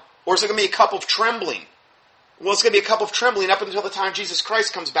now? Or is it going to be a cup of trembling? Well, it's going to be a cup of trembling up until the time Jesus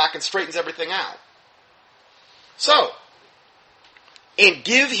Christ comes back and straightens everything out. So, and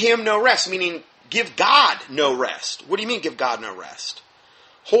give him no rest, meaning give God no rest. What do you mean give God no rest?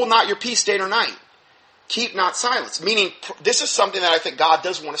 Hold not your peace day or night. Keep not silence. Meaning, this is something that I think God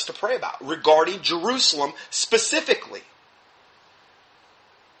does want us to pray about, regarding Jerusalem specifically.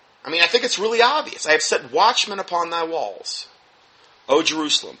 I mean, I think it's really obvious. "I have set watchmen upon thy walls, O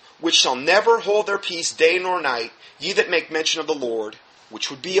Jerusalem, which shall never hold their peace day nor night. Ye that make mention of the Lord," which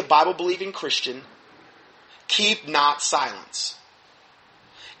would be a Bible-believing Christian, "keep not silence.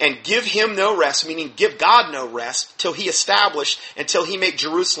 And give him no rest," meaning give God no rest, "till he establish, until he make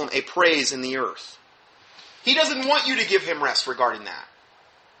Jerusalem a praise in the earth." He doesn't want you to give him rest regarding that.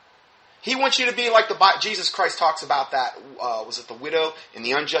 He wants you to be like Jesus Christ talks about that, was it the widow and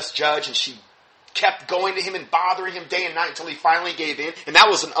the unjust judge, and she kept going to him and bothering him day and night until he finally gave in, and that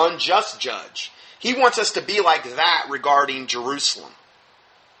was an unjust judge. He wants us to be like that regarding Jerusalem.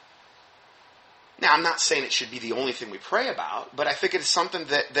 Now, I'm not saying it should be the only thing we pray about, but I think it is something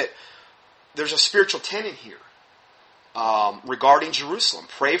that there's a spiritual tenet here. regarding Jerusalem.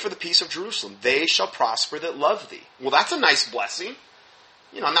 Pray for the peace of Jerusalem. They shall prosper that love thee. Well, that's a nice blessing.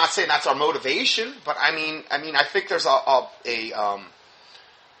 I'm not saying that's our motivation, but I mean, I think there's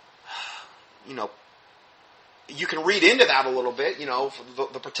you can read into that a little bit, for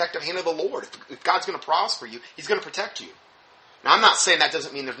the protective hand of the Lord. If God's going to prosper you, He's going to protect you. Now, I'm not saying that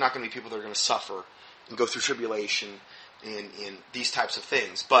doesn't mean there's not going to be people that are going to suffer and go through tribulation and these types of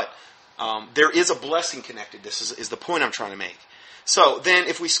things. But there is a blessing connected. This is the point I'm trying to make. So then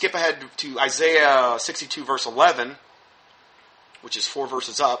if we skip ahead to Isaiah 62 verse 11, which is 4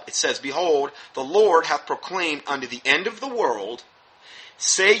 verses up, it says, Behold, the Lord hath proclaimed unto the end of the world,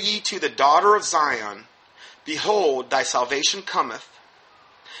 say ye to the daughter of Zion, Behold, thy salvation cometh.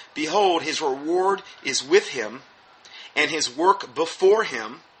 Behold, his reward is with him, and his work before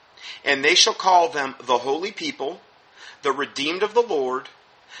him, and they shall call them the holy people, the redeemed of the Lord.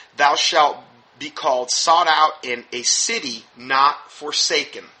 Thou shalt be called sought out, and a city not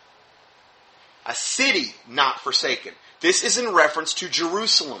forsaken. A city not forsaken. This is in reference to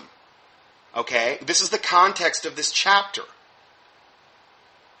Jerusalem. Okay? This is the context of this chapter.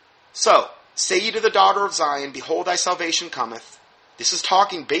 So, say ye to the daughter of Zion, Behold, thy salvation cometh. This is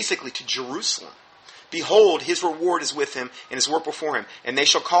talking basically to Jerusalem. Behold, his reward is with him, and his work before him. And they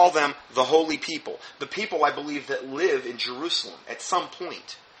shall call them the holy people. The people, I believe, that live in Jerusalem at some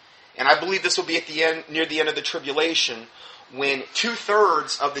point. And I believe this will be at the end, near the end of the tribulation, when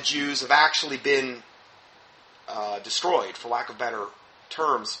 2/3 of the Jews have actually been destroyed, for lack of better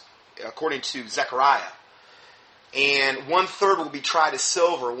terms, according to Zechariah. And 1/3 will be tried as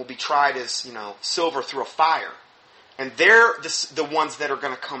silver, will be tried as, silver through a fire. And they're the ones that are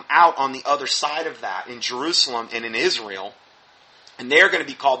going to come out on the other side of that in Jerusalem and in Israel. And they're going to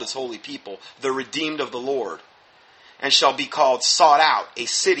be called as holy people, the redeemed of the Lord. And shall be called sought out, a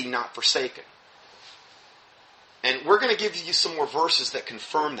city not forsaken. And we're going to give you some more verses that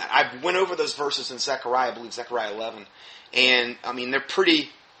confirm that. I went over those verses in Zechariah, I believe Zechariah 11. And, they're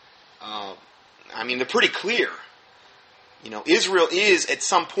pretty, they're pretty clear. Israel is at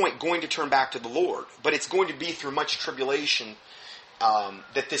some point going to turn back to the Lord. But it's going to be through much tribulation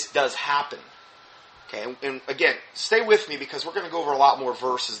that this does happen. Okay, and again, stay with me because we're going to go over a lot more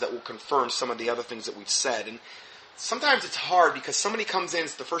verses that will confirm some of the other things that we've said. And sometimes it's hard because somebody comes in,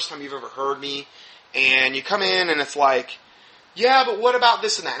 it's the first time you've ever heard me, and you come in and it's like, yeah, but what about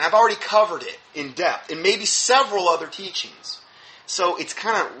this and that? And I've already covered it in depth in maybe several other teachings. So it's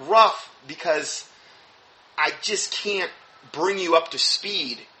kind of rough because I just can't bring you up to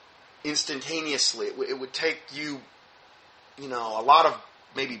speed instantaneously. It would take you, a lot of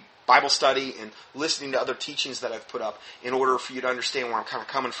maybe Bible study and listening to other teachings that I've put up in order for you to understand where I'm kind of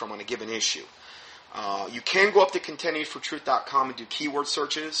coming from on a given issue. You can go up to contendingfortruth.com and do keyword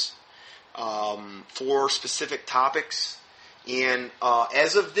searches for specific topics. And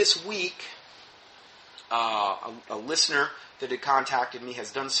as of this week, a listener that had contacted me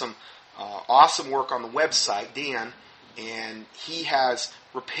has done some awesome work on the website, Dan, and he has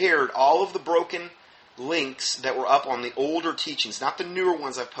repaired all of the broken links that were up on the older teachings, not the newer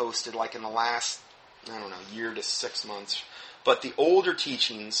ones I've posted like in the last, year to 6 months, but the older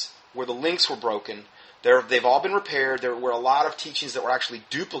teachings where the links were broken. They've all been repaired. There were a lot of teachings that were actually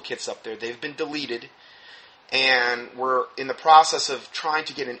duplicates up there. They've been deleted. And we're in the process of trying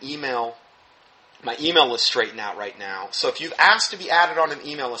to get my email list straightened out right now. So if you've asked to be added on an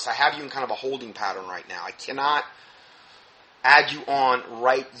email list, I have you in kind of a holding pattern right now. I cannot add you on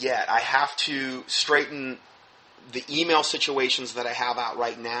right yet. I have to straighten the email situations that I have out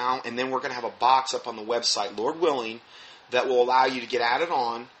right now, and then we're going to have a box up on the website, Lord willing, that will allow you to get added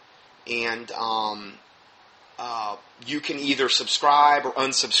on, and you can either subscribe or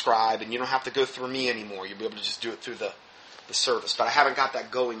unsubscribe, and you don't have to go through me anymore. You'll be able to just do it through the service. But I haven't got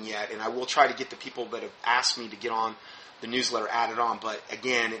that going yet, and I will try to get the people that have asked me to get on the newsletter added on. But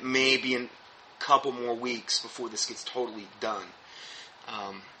again, it may be in a couple more weeks before this gets totally done.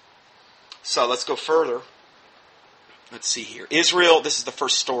 So let's go further. Let's see here. Israel, this is the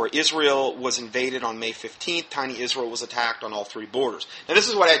first story. Israel was invaded on May 15th. Tiny Israel was attacked on all 3 borders. Now this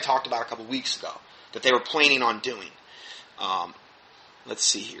is what I had talked about a couple weeks ago, that they were planning on doing. Let's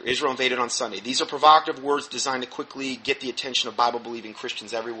see here. Israel invaded on Sunday. These are provocative words designed to quickly get the attention of Bible-believing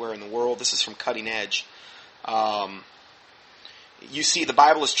Christians everywhere in the world. This is from Cutting Edge. You see, the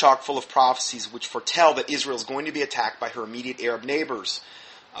Bible is chock full of prophecies which foretell that Israel is going to be attacked by her immediate Arab neighbors.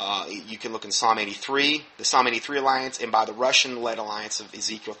 You can look in Psalm 83, the Psalm 83 alliance, and by the Russian-led alliance of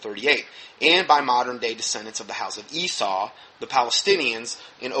Ezekiel 38, and by modern-day descendants of the house of Esau, the Palestinians,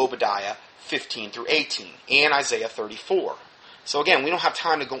 in Obadiah 15 through 18, and Isaiah 34. So again, we don't have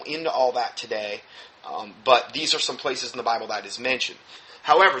time to go into all that today, But these are some places in the Bible that is mentioned.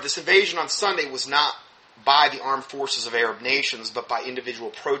 However, this invasion on Sunday was not by the armed forces of Arab nations, but by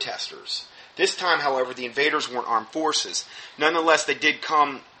individual protesters. This time, however, the invaders weren't armed forces. Nonetheless, they did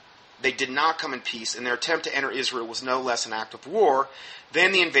not come in peace, and their attempt to enter Israel was no less an act of war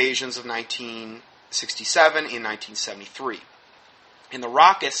than the invasions of 1967 and 1973. And the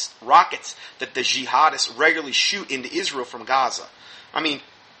rockets that the jihadists regularly shoot into Israel from Gaza. I mean,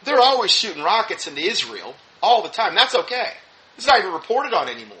 they're always shooting rockets into Israel all the time. That's okay. It's not even reported on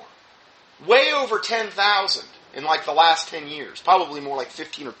anymore. Way over 10,000 in like the last 10 years. Probably more like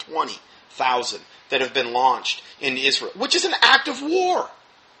 15 or 20,000 that have been launched into Israel, which is an act of war.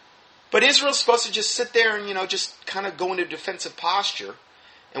 But Israel's supposed to just sit there and, just kind of go into defensive posture.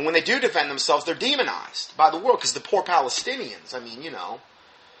 And when they do defend themselves, they're demonized by the world because the poor Palestinians,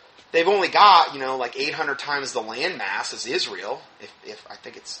 they've only got, like 800 times the land mass as Israel. If I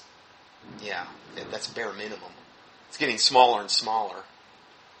think it's, that's bare minimum. It's getting smaller and smaller.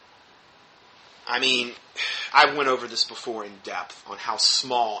 I went over this before in depth on how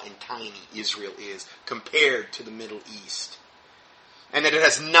small and tiny Israel is compared to the Middle East. And that it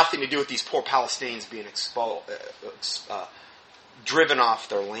has nothing to do with these poor Palestinians being driven off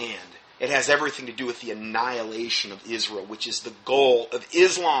their land. It has everything to do with the annihilation of Israel, which is the goal of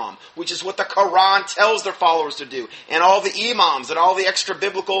Islam, which is what the Quran tells their followers to do. And all the imams and all the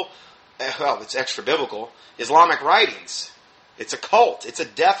extra-biblical, Islamic writings. It's a cult. It's a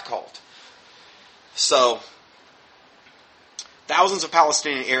death cult. So, thousands of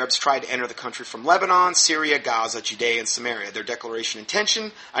Palestinian Arabs tried to enter the country from Lebanon, Syria, Gaza, Judea, and Samaria. Their declaration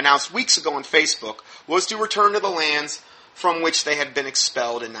intention, announced weeks ago on Facebook, was to return to the lands from which they had been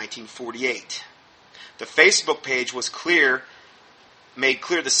expelled in 1948. The Facebook page made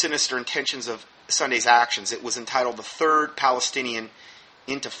clear the sinister intentions of Sunday's actions. It was entitled The Third Palestinian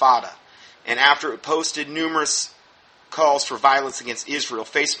Intifada. And after it posted numerous calls for violence against Israel,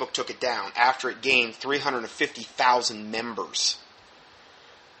 Facebook took it down after it gained 350,000 members.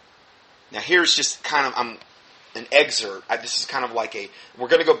 Now here's just kind of an excerpt. This is kind of like we're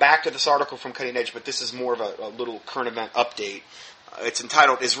going to go back to this article from Cutting Edge, but this is more of a little current event update. It's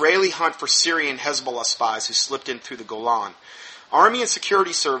entitled, Israeli Hunt for Syrian Hezbollah Spies Who Slipped In Through the Golan. Army and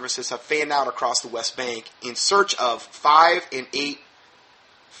security services have fanned out across the West Bank in search of 5 and 8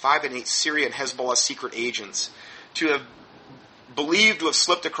 Syrian Hezbollah secret agents to have believed to have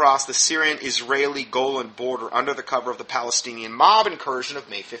slipped across the Syrian-Israeli Golan border under the cover of the Palestinian mob incursion of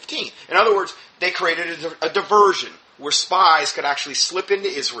May 15th. In other words, they created a diversion where spies could actually slip into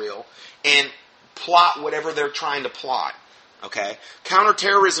Israel and plot whatever they're trying to plot. Okay?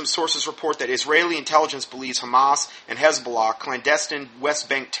 Counterterrorism sources report that Israeli intelligence believes Hamas and Hezbollah, clandestine West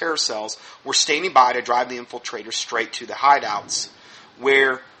Bank terror cells, were standing by to drive the infiltrators straight to the hideouts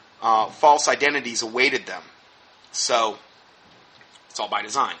where false identities awaited them. So, it's all by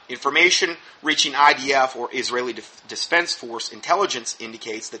design. Information reaching IDF or Israeli Defense Force intelligence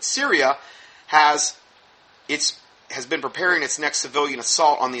indicates that Syria has been preparing its next civilian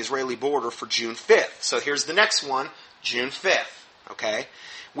assault on the Israeli border for June 5th. So here's the next one, June 5th, okay,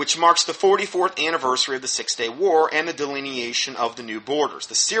 which marks the 44th anniversary of the Six-Day War and the delineation of the new borders.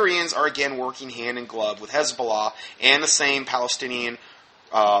 The Syrians are again working hand in glove with Hezbollah and the same Palestinian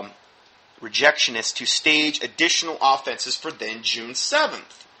rejectionists to stage additional offenses for then June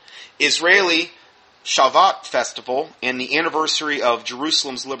 7th. Israeli Shavuot Festival and the anniversary of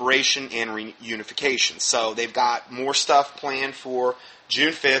Jerusalem's liberation and reunification. So they've got more stuff planned for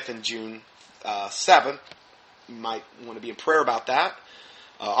June 5th and June 7th. You might want to be in prayer about that.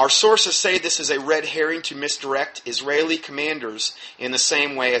 Our sources say this is a red herring to misdirect Israeli commanders in the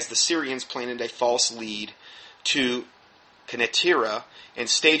same way as the Syrians planted a false lead to Quneitra and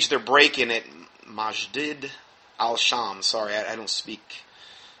staged their break-in at Masjid al-Sham. Sorry, I don't speak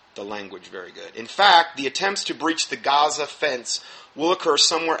the language very good. In fact, the attempts to breach the Gaza fence will occur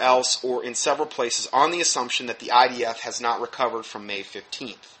somewhere else or in several places on the assumption that the IDF has not recovered from May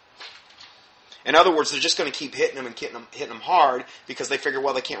 15th. In other words, they're just going to keep hitting them and hitting them hard because they figure,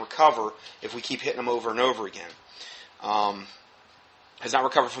 well, they can't recover if we keep hitting them over and over again. Has not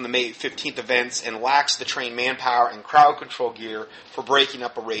recovered from the May 15th events and lacks the trained manpower and crowd control gear for breaking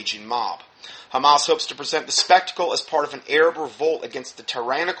up a raging mob. Hamas hopes to present the spectacle as part of an Arab revolt against the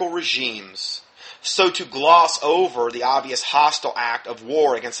tyrannical regimes, so to gloss over the obvious hostile act of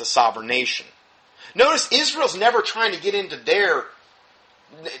war against a sovereign nation. Notice Israel's never trying to get into their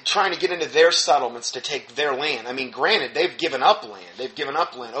settlements to take their land. I mean, granted, they've given up land. They've given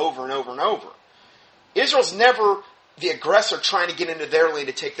up land over and over and over. Israel's never the aggressor trying to get into their land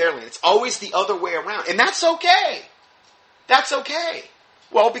to take their land. It's always the other way around. And that's okay. That's okay.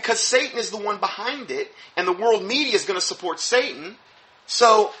 Well, because Satan is the one behind it, and the world media is going to support Satan.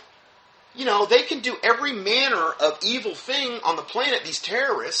 So, they can do every manner of evil thing on the planet, these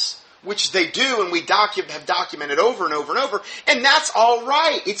terrorists, which they do, and we have documented over and over and over, and that's all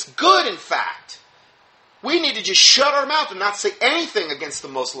right. It's good, in fact. We need to just shut our mouth and not say anything against the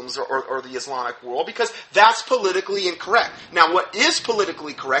Muslims or the Islamic world, because that's politically incorrect. Now, what is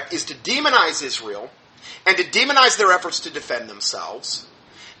politically correct is to demonize Israel and to demonize their efforts to defend themselves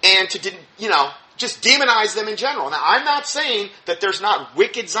and to, just demonize them in general. Now, I'm not saying that there's not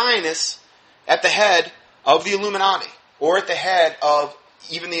wicked Zionists at the head of the Illuminati or at the head of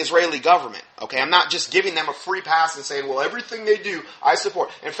even the Israeli government. Okay, I'm not just giving them a free pass and saying, well, everything they do, I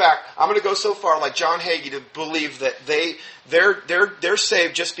support. In fact, I'm going to go so far, like John Hagee, to believe that they're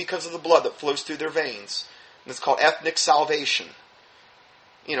saved just because of the blood that flows through their veins. And it's called ethnic salvation.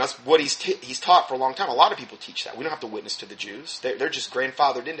 It's what he's taught for a long time. A lot of people teach that. We don't have to witness to the Jews. They're just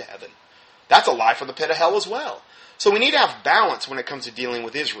grandfathered into heaven. That's a lie from the pit of hell as well. So we need to have balance when it comes to dealing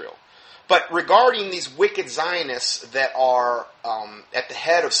with Israel. But regarding these wicked Zionists that are at the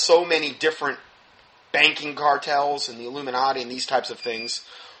head of so many different banking cartels and the Illuminati and these types of things,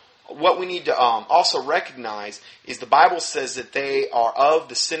 what we need to also recognize is the Bible says that they are of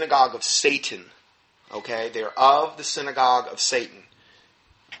the synagogue of Satan. Okay? They're of the synagogue of Satan.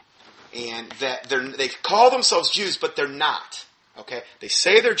 And that they call themselves Jews, but they're not. Okay? They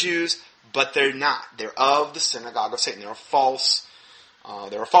say they're Jews, but they're not. They're of the synagogue of Satan. They're a false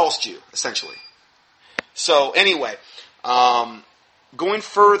Jew, essentially. So, anyway, going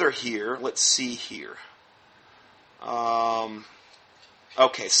further here, let's see here. Okay,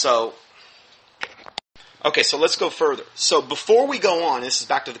 so let's go further. So, before we go on, this is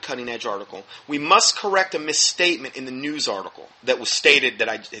back to the Cutting Edge article, we must correct a misstatement in the news article that was stated, that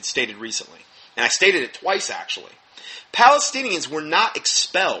I had stated recently. And I stated it twice, actually. Palestinians were not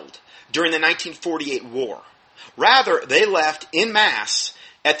expelled during the 1948 war. Rather, they left en masse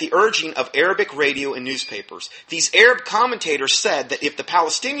at the urging of Arabic radio and newspapers. These Arab commentators said that if the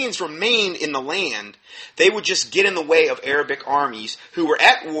Palestinians remained in the land, they would just get in the way of Arabic armies who were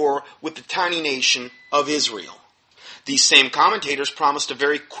at war with the tiny nation of Israel. These same commentators promised a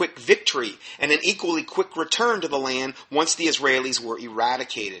very quick victory and an equally quick return to the land once the Israelis were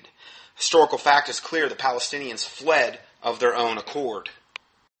eradicated. Historical fact is clear: the Palestinians fled of their own accord.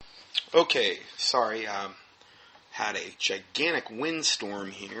 Okay, sorry, had a gigantic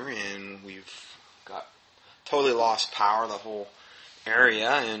windstorm here, and we've got totally lost power, the whole area,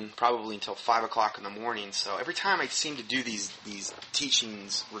 and probably until 5 o'clock in the morning. So every time I seem to do these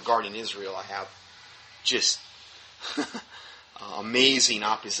teachings regarding Israel, I have just amazing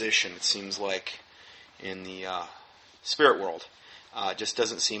opposition, it seems like, in the spirit world. It just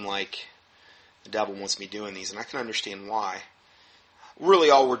doesn't seem like the devil wants me doing these, and I can understand why.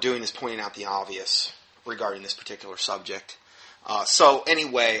 Really, all we're doing is pointing out the obvious regarding this particular subject. So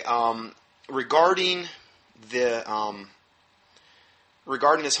anyway, regarding this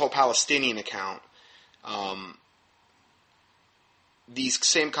whole Palestinian account, these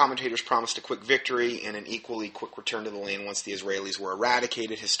same commentators promised a quick victory and an equally quick return to the land once the Israelis were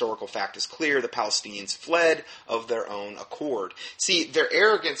eradicated. Historical fact is clear: the Palestinians fled of their own accord. See, their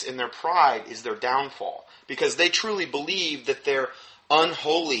arrogance and their pride is their downfall, because they truly believe that their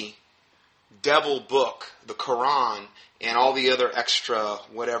unholy devil book, the Quran, and all the other extra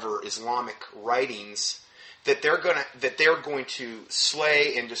whatever Islamic writings, that they're going to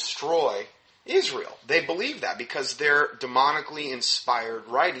slay and destroy Israel. They believe that because their demonically inspired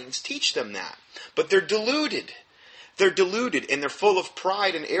writings teach them that. But they're deluded. They're deluded, and they're full of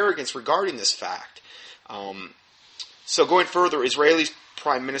pride and arrogance regarding this fact. So going further, Israeli's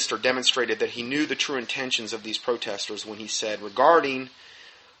prime minister demonstrated that he knew the true intentions of these protesters when he said regarding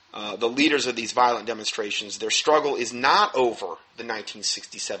the leaders of these violent demonstrations, their struggle is not over the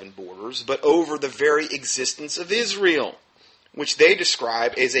 1967 borders, but over the very existence of Israel, which they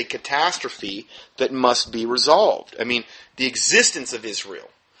describe as a catastrophe that must be resolved. I mean, the existence of Israel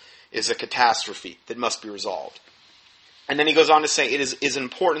is a catastrophe that must be resolved. And then he goes on to say, it is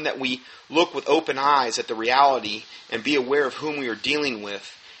important that we look with open eyes at the reality and be aware of whom we are dealing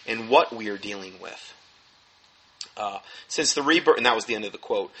with and what we are dealing with. Since the rebirth, and that was the end of the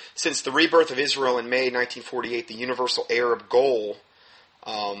quote, since the rebirth of Israel in May 1948, the universal Arab goal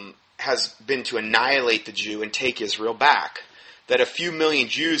has been to annihilate the Jew and take Israel back. That a few million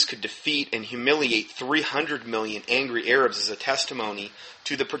Jews could defeat and humiliate 300 million angry Arabs is a testimony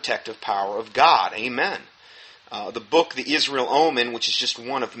to the protective power of God. Amen. The book, The Israel Omen, which is just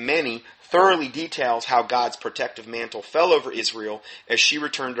one of many, thoroughly details how God's protective mantle fell over Israel as she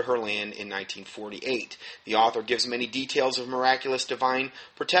returned to her land in 1948. The author gives many details of miraculous divine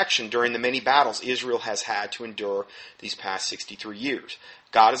protection during the many battles Israel has had to endure these past 63 years.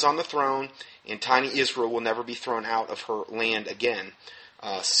 God is on the throne, and tiny Israel will never be thrown out of her land again.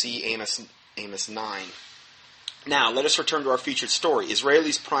 See Amos 9. Now, let us return to our featured story.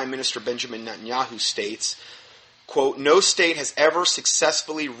 Israel's Prime Minister Benjamin Netanyahu states, quote, "No state has ever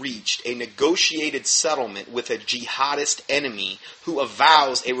successfully reached a negotiated settlement with a jihadist enemy who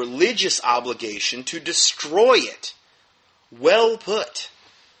avows a religious obligation to destroy it." Well put.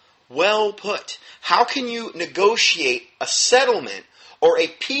 Well put. How can you negotiate a settlement or a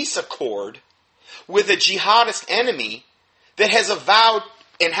peace accord with a jihadist enemy that has avowed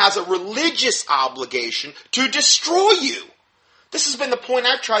and has a religious obligation to destroy you? This has been the point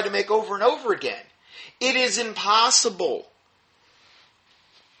I've tried to make over and over again. It is impossible.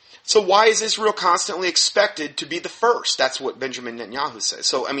 So why is Israel constantly expected to be the first? That's what Benjamin Netanyahu says.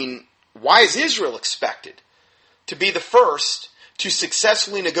 So, why is Israel expected to be the first to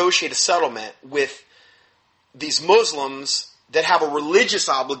successfully negotiate a settlement with these Muslims that have a religious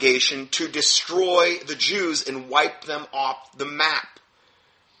obligation to destroy the Jews and wipe them off the map?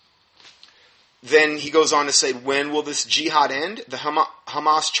 Then he goes on to say, when will this jihad end? The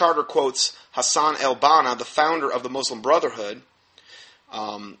Hamas charter quotes Hassan el-Banna, the founder of the Muslim Brotherhood,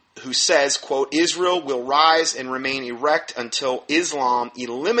 who says, quote, "Israel will rise and remain erect until Islam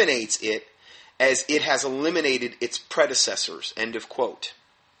eliminates it as it has eliminated its predecessors," end of quote.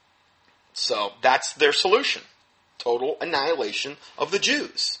 So that's their solution. Total annihilation of the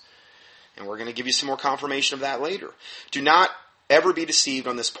Jews. And we're going to give you some more confirmation of that later. Do not ever be deceived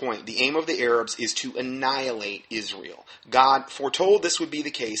on this point. The aim of the Arabs is to annihilate Israel. God foretold this would be the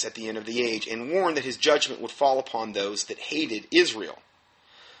case at the end of the age and warned that his judgment would fall upon those that hated Israel.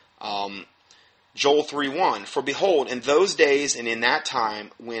 Joel 3:1, "For behold, in those days and in that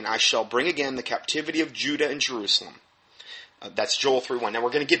time, when I shall bring again the captivity of Judah and Jerusalem." That's Joel 3:1. Now we're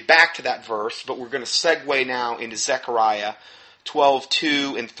going to get back to that verse, but we're going to segue now into Zechariah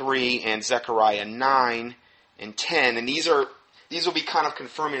 12:2 and 3 and Zechariah 9 and 10. And these will be kind of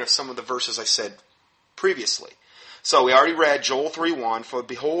confirming of some of the verses I said previously. So we already read Joel 3:1, "For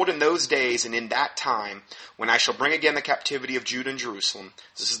behold, in those days and in that time, when I shall bring again the captivity of Judah and Jerusalem."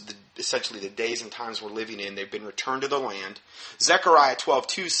 This is essentially the days and times we're living in. They've been returned to the land. Zechariah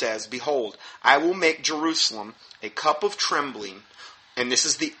 12:2 says, "Behold, I will make Jerusalem a cup of trembling." And this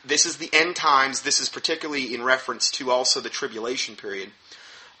is the end times. This is particularly in reference to also the tribulation period.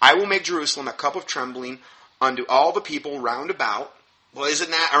 "I will make Jerusalem a cup of trembling unto all the people round about." Well,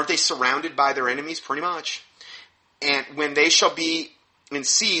 aren't they surrounded by their enemies? Pretty much. "And when they shall be in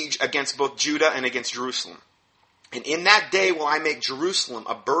siege against both Judah and against Jerusalem. And in that day will I make Jerusalem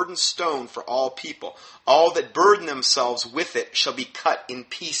a burden stone for all people. All that burden themselves with it shall be cut in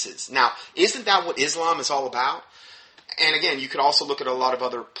pieces." Now, isn't that what Islam is all about? And again, you could also look at a lot of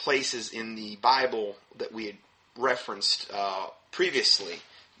other places in the Bible that we had referenced previously.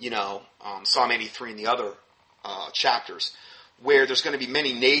 Psalm 83 and the other chapters, where there's going to be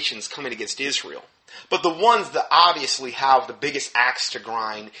many nations coming against Israel. But the ones that obviously have the biggest axe to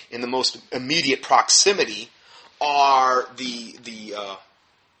grind in the most immediate proximity are the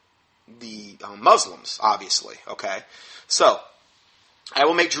Muslims, obviously. Okay, so "I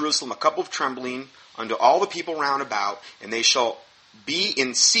will make Jerusalem a cup of trembling unto all the people round about, and they shall be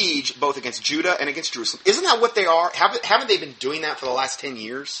in siege both against Judah and against Jerusalem." Isn't that what they are? Haven't they been doing that for the last 10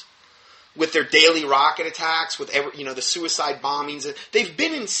 years? With their daily rocket attacks, with the suicide bombings, they've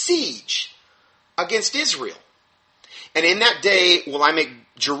been in siege against Israel. "And in that day will I make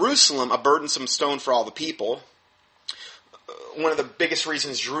Jerusalem a burdensome stone for all the people." One of the biggest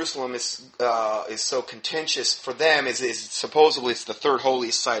reasons Jerusalem is so contentious for them is supposedly it's the third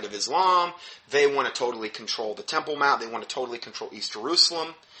holiest site of Islam. They want to totally control the Temple Mount. They want to totally control East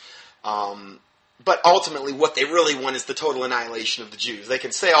Jerusalem. But ultimately, what they really want is the total annihilation of the Jews. They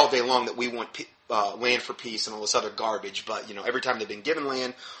can say all day long that we want land for peace and all this other garbage, but every time they've been given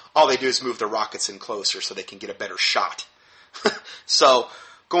land, all they do is move their rockets in closer so they can get a better shot. So,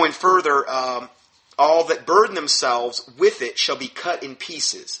 going further, "all that burden themselves with it shall be cut in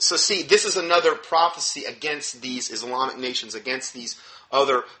pieces." So see, this is another prophecy against these Islamic nations, against these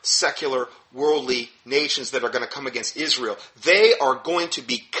other secular, worldly nations that are going to come against Israel. They are going to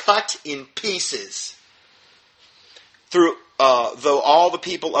be cut in pieces. "Though all the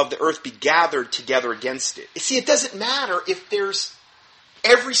people of the earth be gathered together against it." You see, it doesn't matter if there's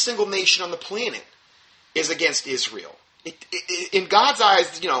every single nation on the planet is against Israel. In God's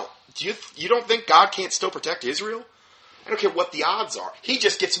eyes, you don't think God can't still protect Israel? I don't care what the odds are. He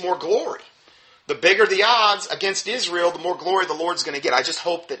just gets more glory. The bigger the odds against Israel, the more glory the Lord's going to get. I just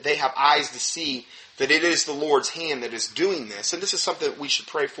hope that they have eyes to see that it is the Lord's hand that is doing this. And this is something that we should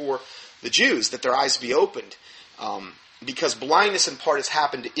pray for the Jews, that their eyes be opened. Because blindness in part has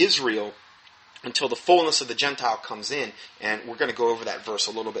happened to Israel until the fullness of the Gentile comes in. And we're going to go over that verse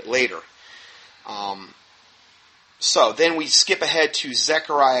a little bit later. So then we skip ahead to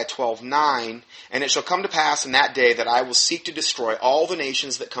Zechariah 12:9. And it shall come to pass in that day that I will seek to destroy all the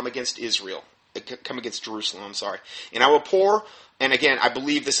nations that come against Israel. Come against Jerusalem, I'm sorry. And I will pour, and again, I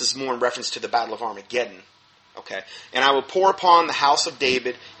believe this is more in reference to the Battle of Armageddon. Okay. And I will pour upon the house of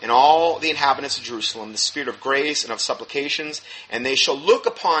David and all the inhabitants of Jerusalem the spirit of grace and of supplications, and they shall look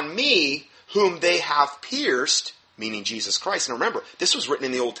upon me whom they have pierced, meaning Jesus Christ. And remember, this was written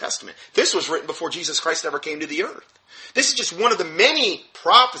in the Old Testament. This was written before Jesus Christ ever came to the earth. This is just one of the many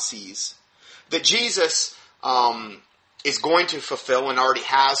prophecies that Jesus is going to fulfill and already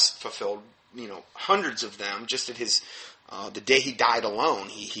has fulfilled. Hundreds of them, just at his, the day he died alone,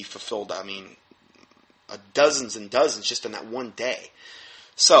 he fulfilled, dozens and dozens just in that one day.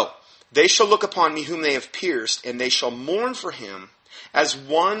 So, they shall look upon me whom they have pierced, and they shall mourn for him as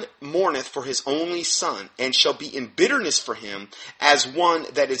one mourneth for his only son, and shall be in bitterness for him as one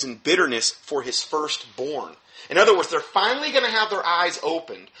that is in bitterness for his firstborn. In other words, they're finally going to have their eyes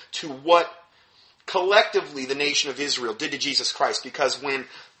opened to what collectively the nation of Israel did to Jesus Christ, because when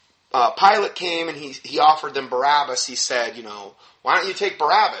Pilate came and he offered them Barabbas, he said, why don't you take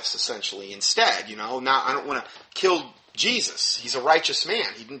Barabbas, essentially, instead? Now I don't want to kill Jesus. He's a righteous man.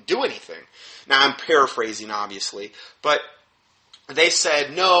 He didn't do anything. Now I'm paraphrasing, obviously, but they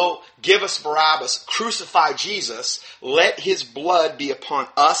said, no, give us Barabbas, crucify Jesus, let his blood be upon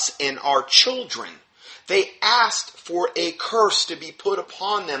us and our children. They asked for a curse to be put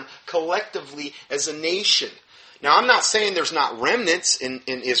upon them collectively as a nation. Now, I'm not saying there's not remnants in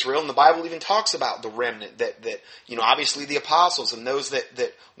Israel, and the Bible even talks about the remnant that obviously the apostles and those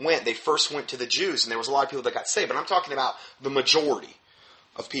that went, they first went to the Jews, and there was a lot of people that got saved. But I'm talking about the majority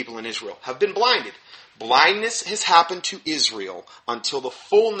of people in Israel have been blinded. Blindness has happened to Israel until the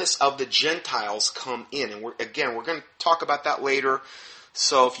fullness of the Gentiles come in. And we're going to talk about that later.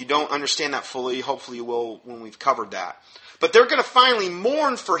 So if you don't understand that fully, hopefully you will when we've covered that. But they're going to finally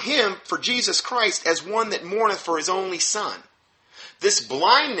mourn for him, for Jesus Christ, as one that mourneth for his only son. This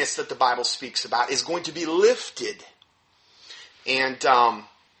blindness that the Bible speaks about is going to be lifted. And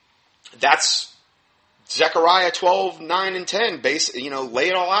that's Zechariah 12:9 and 10. Lay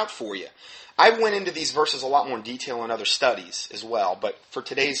it all out for you. I went into these verses a lot more in detail in other studies as well. But for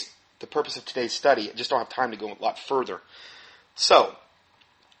the purpose of today's study, I just don't have time to go a lot further. So,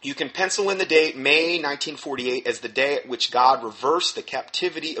 you can pencil in the date, May 1948, as the day at which God reversed the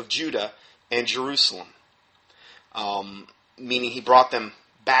captivity of Judah and Jerusalem. Meaning he brought them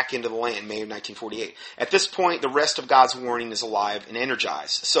back into the land, May of 1948. At this point, the rest of God's warning is alive and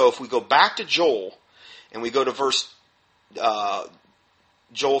energized. So if we go back to Joel, and we go to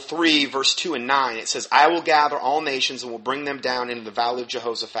Joel 3, verse 2 and 9, it says, I will gather all nations and will bring them down into the valley of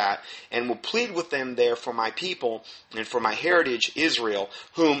Jehoshaphat, and will plead with them there for my people and for my heritage Israel,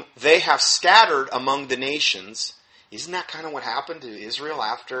 whom they have scattered among the nations. Isn't that kind of what happened to Israel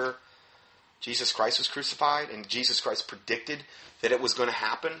after Jesus Christ was crucified? And Jesus Christ predicted that it was going to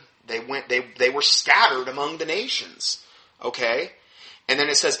happen. They were scattered among the nations. Okay? And then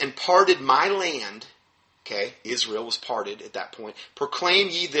it says, and parted my land. Okay, Israel was parted at that point. Proclaim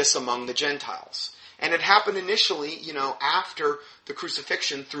ye this among the Gentiles. And it happened initially, after the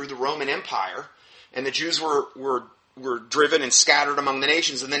crucifixion through the Roman Empire. And the Jews were driven and scattered among the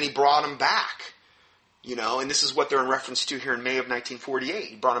nations. And then he brought them back. And this is what they're in reference to here in May of 1948.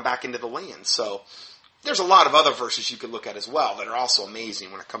 He brought them back into the land. So there's a lot of other verses you could look at as well that are also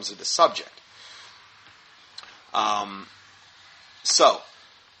amazing when it comes to this subject.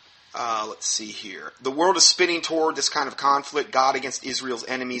 Let's see here. The world is spinning toward this kind of conflict, God against Israel's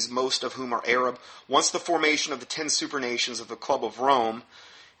enemies, most of whom are Arab. Once the formation of the 10 supernations of the Club of Rome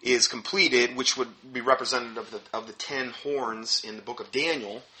is completed, which would be representative of the 10 horns in the book of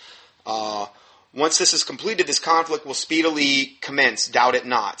Daniel, once this is completed, this conflict will speedily commence, doubt it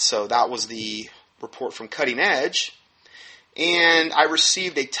not. So that was the report from Cutting Edge. And I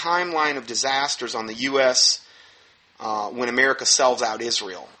received a timeline of disasters on the U.S. When America sells out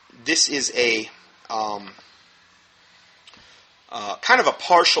Israel. This is a kind of a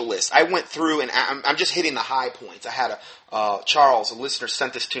partial list. I went through and I'm just hitting the high points. I had Charles, a listener,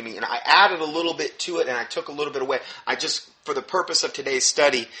 sent this to me, and I added a little bit to it, and I took a little bit away. For the purpose of today's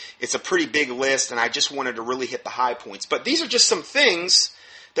study, it's a pretty big list, and I just wanted to really hit the high points. But these are just some things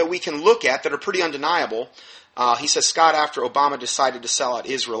that we can look at that are pretty undeniable. He says, Scott, after Obama decided to sell out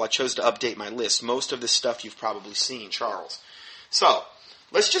Israel, I chose to update my list. Most of this stuff you've probably seen, Charles. So,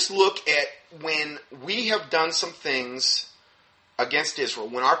 let's just look at when we have done some things against Israel,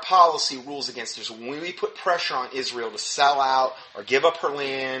 when our policy rules against Israel, when we put pressure on Israel to sell out or give up her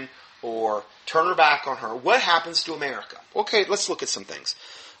land or turn her back on her, what happens to America? Okay, let's look at some things.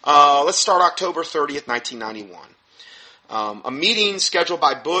 Let's start October 30th, 1991. A meeting scheduled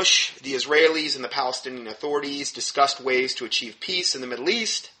by Bush, the Israelis, and the Palestinian authorities discussed ways to achieve peace in the Middle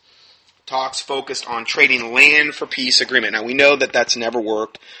East. Talks focused on trading land for peace agreement. Now, we know that that's never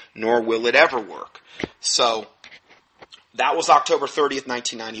worked, nor will it ever work. So, that was October 30th,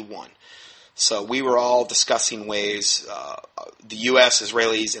 1991. So, we were all discussing ways, the U.S.,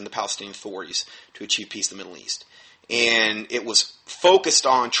 Israelis, and the Palestinian authorities to achieve peace in the Middle East. And it was focused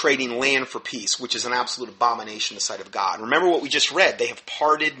on trading land for peace, which is an absolute abomination in the sight of God. Remember what we just read. They have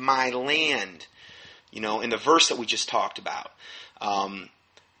parted my land, in the verse that we just talked about. I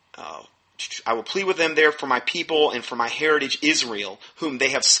will plead with them there for my people and for my heritage Israel, whom they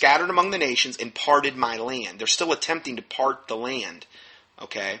have scattered among the nations and parted my land. They're still attempting to part the land.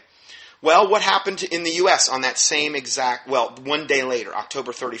 Okay? Well, what happened in the U.S. on that same one day later,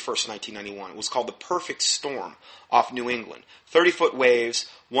 October 31st, 1991? It was called the Perfect Storm off New England. 30-foot waves,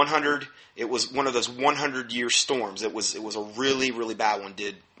 100, it was one of those 100-year storms. It was a really, really bad one.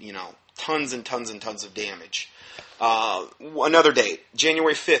 Did, tons and tons and tons of damage. Another date,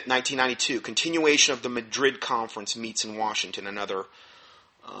 January 5th, 1992, continuation of the Madrid Conference meets in Washington.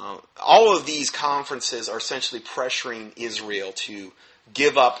 All of these conferences are essentially pressuring Israel to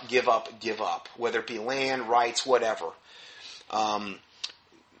give up, give up, give up, whether it be land, rights, whatever.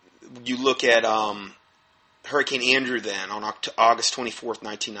 You look at Hurricane Andrew then on August 24th,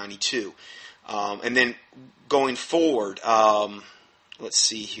 1992. And then going forward, let's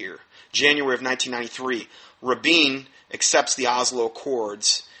see here, January of 1993, Rabin accepts the Oslo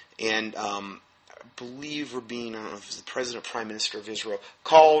Accords, and I believe Rabin, I don't know if it was the President or Prime Minister of Israel,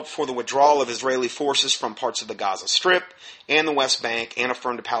 called for the withdrawal of Israeli forces from parts of the Gaza Strip and the West Bank and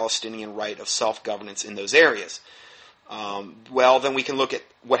affirmed a Palestinian right of self-governance in those areas. Then we can look at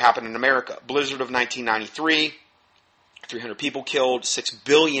what happened in America. Blizzard of 1993, 300 people killed, $6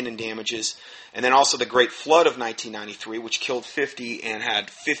 billion in damages, and then also the Great Flood of 1993, which killed 50 and had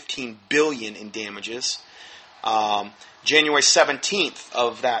 $15 billion in damages. January 17th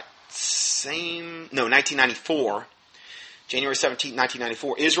of that 1994, January 17th,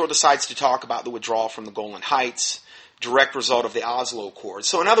 1994, Israel decides to talk about the withdrawal from the Golan Heights, direct result of the Oslo Accords.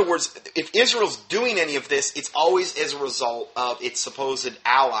 So in other words, if Israel's doing any of this, it's always as a result of its supposed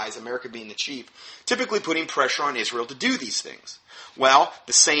allies, America being the chief, typically putting pressure on Israel to do these things. Well,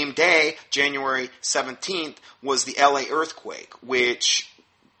 the same day, January 17th, was the LA earthquake, which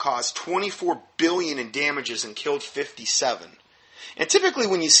caused $24 billion in damages and killed 57. And typically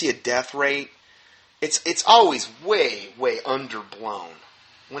when you see a death rate, it's always way, way underblown.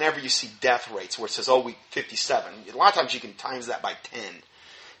 Whenever you see death rates where it says, 57, a lot of times you can times that by 10.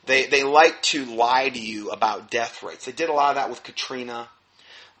 They like to lie to you about death rates. They did a lot of that with Katrina.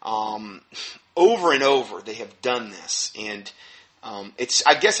 Over and over they have done this. And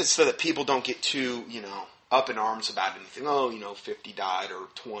I guess it's so that people don't get too, up in arms about anything. 50 died or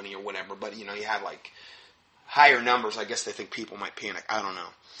 20 or whatever. But, you had like higher numbers. I guess they think people might panic. I don't know.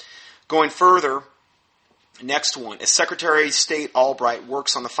 Going further, next one. As Secretary of State Albright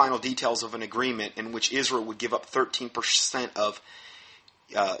works on the final details of an agreement in which Israel would give up 13% of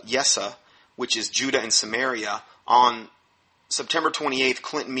Yessa, which is Judah and Samaria, on September 28th,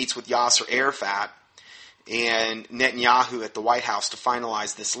 Clinton meets with Yasser Arafat and Netanyahu at the White House to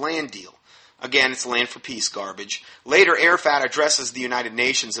finalize this land deal. Again, it's land for peace garbage. Later, Arafat addresses the United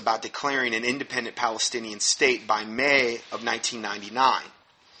Nations about declaring an independent Palestinian state by May of 1999.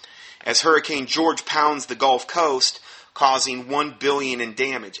 As Hurricane George pounds the Gulf Coast, causing $1 billion in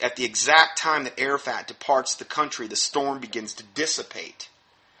damage. At the exact time that Arafat departs the country, the storm begins to dissipate.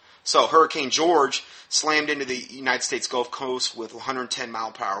 So Hurricane George slammed into the United States Gulf Coast with 110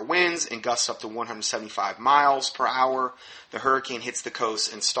 mile-per-hour winds and gusts up to 175 miles per hour. The hurricane hits the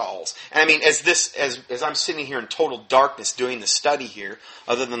coast and stalls. And I mean, as I'm sitting here in total darkness doing the study here,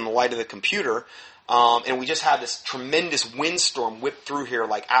 other than the light of the computer, and we just had this tremendous windstorm whip through here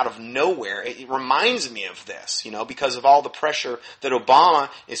like out of nowhere. It reminds me of this, because of all the pressure that Obama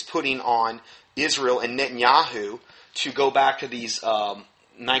is putting on Israel and Netanyahu to go back to these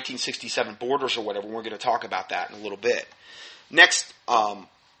 1967 borders or whatever. We're going to talk about that in a little bit. Next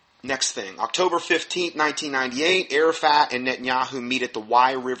thing. October 15th, 1998, Arafat and Netanyahu meet at the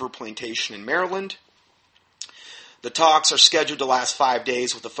Wye River Plantation in Maryland. The talks are scheduled to last 5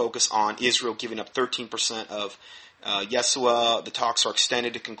 days with a focus on Israel giving up 13% of Yeshua. The talks are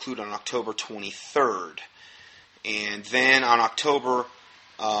extended to conclude on October 23rd. And then on October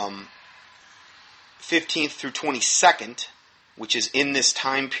 15th through 22nd, which is in this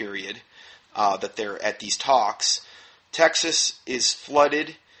time period that they're at these talks, Texas is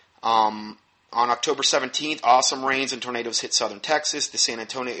flooded. On October 17th, awesome rains and tornadoes hit southern Texas. The San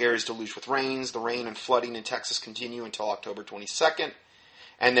Antonio area is deluged with rains. The rain and flooding in Texas continue until October 22nd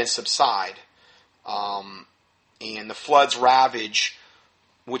and then subside. And the floods ravage,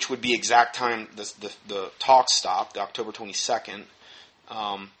 which would be exact time the talks stopped, October 22nd.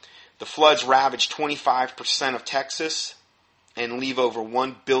 The floods ravage 25% of Texas and leave over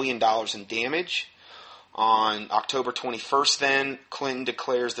 $1 billion in damage. On October 21st, then, Clinton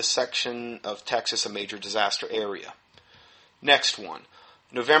declares the section of Texas a major disaster area. Next one.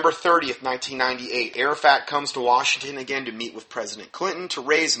 November 30th, 1998, Arafat comes to Washington again to meet with President Clinton to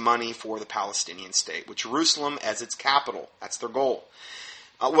raise money for the Palestinian state, with Jerusalem as its capital. That's their goal.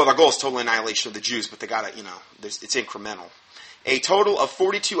 Well, their goal is total annihilation of the Jews, but they gotta, it's incremental. A total of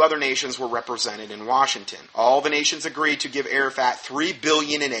 42 other nations were represented in Washington. All the nations agreed to give Arafat $3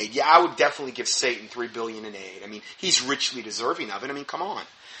 billion in aid. Yeah, I would definitely give Satan $3 billion in aid. I mean, he's richly deserving of it. I mean, come on.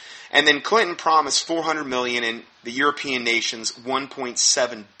 And then Clinton promised $400 million and the European nations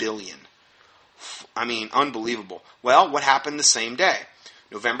 $1.7 billion. I mean, unbelievable. Well, what happened the same day?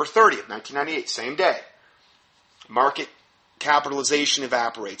 November 30th, 1998, same day. Market capitalization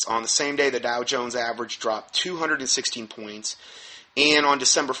evaporates. On the same day, the Dow Jones average dropped 216 points. And on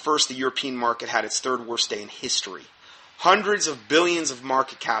December 1st, the European market had its third worst day in history. Hundreds of billions of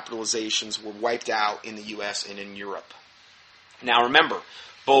market capitalizations were wiped out in the U.S. and in Europe. Now remember,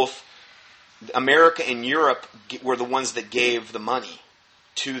 both America and Europe were the ones that gave the money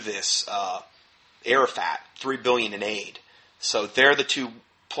to this Arafat, $3 billion in aid. So they're the two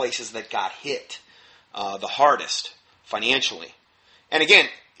places that got hit the hardest financially. And again,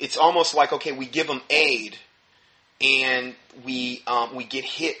 it's almost like, okay, we give them aid and we get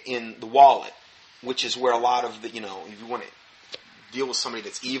hit in the wallet, which is where a lot of the, if you want to deal with somebody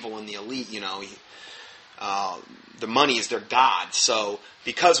that's evil in the elite, the money is their god. So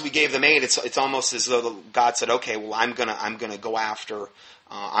because we gave them aid, it's almost as though God said, okay, well, I'm gonna go after,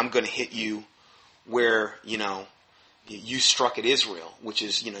 I'm gonna hit you where you struck at Israel, which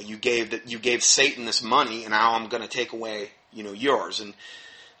is you gave Satan this money, and now I'm going to take away yours. And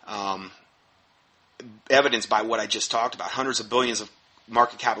evidenced by what I just talked about, hundreds of billions of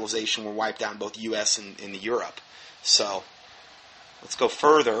market capitalization were wiped out in both the U.S. and in Europe. So let's go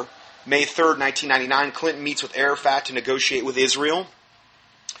further. May 3rd, 1999, Clinton meets with Arafat to negotiate with Israel.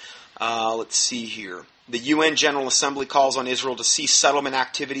 Let's see here. The UN General Assembly calls on Israel to cease settlement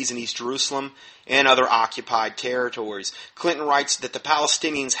activities in East Jerusalem and other occupied territories. Clinton writes that the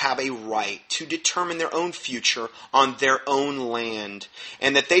Palestinians have a right to determine their own future on their own land,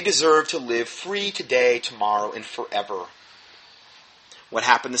 and that they deserve to live free today, tomorrow, and forever. What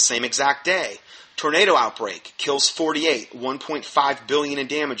happened the same exact day? Tornado outbreak kills 48, $1.5 billion in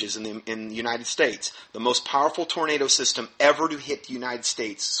damages in the United States. The most powerful tornado system ever to hit the United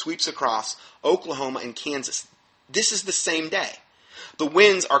States sweeps across Oklahoma and Kansas. This is the same day. The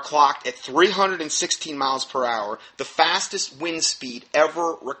winds are clocked at 316 miles per hour, the fastest wind speed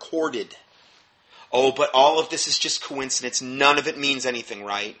ever recorded. Oh, but all of this is just coincidence. None of it means anything,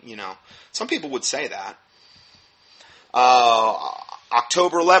 right? Some people would say that.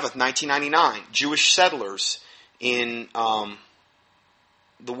 October 11th, 1999, Jewish settlers in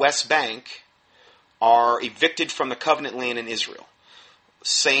the West Bank are evicted from the covenant land in Israel.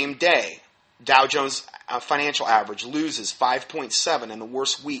 Same day, Dow Jones financial average loses 5.7 in the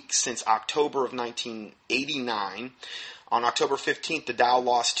worst week since October of 1989. On October 15th, the Dow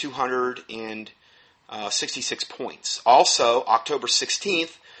lost 266 points. Also, October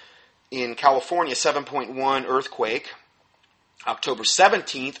 16th, in California, 7.1 earthquake. October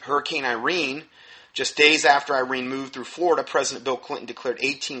 17th, Hurricane Irene. Just days after Irene moved through Florida, President Bill Clinton declared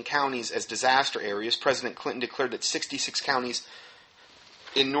 18 counties as disaster areas. President Clinton declared that 66 counties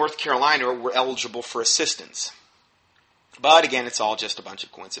in North Carolina were eligible for assistance. But again, it's all just a bunch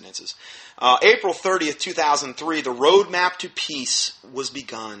of coincidences. April 30th, 2003, the roadmap to peace was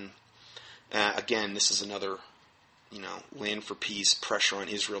begun. Again, this is another, land for peace, pressure on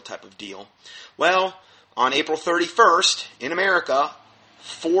Israel type of deal. Well, on April 31st, in America,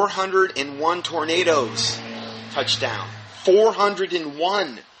 401 tornadoes touched down.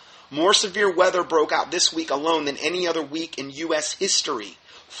 401. More severe weather broke out this week alone than any other week in U.S. history.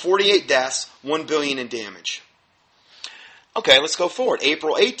 48 deaths, $1 billion in damage. Okay, let's go forward.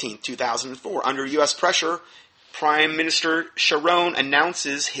 April 18th, 2004. Under U.S. pressure, Prime Minister Sharon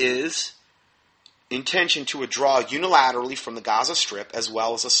announces his intention to withdraw unilaterally from the Gaza Strip, as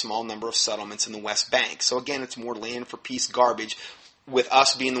well as a small number of settlements in the West Bank. So again, it's more land for peace garbage, with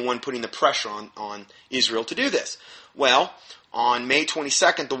us being the one putting the pressure on Israel to do this. Well, on May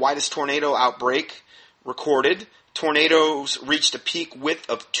 22nd, the widest tornado outbreak recorded. Tornadoes reached a peak width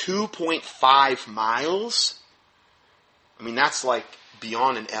of 2.5 miles. I mean, that's like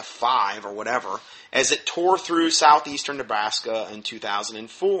beyond an F5 or whatever, as it tore through southeastern Nebraska in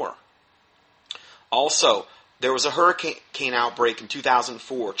 2004. Also, there was a hurricane outbreak in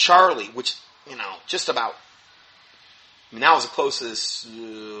 2004. Charlie, which, just about, that was the closest,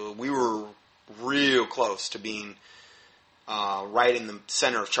 we were real close to being right in the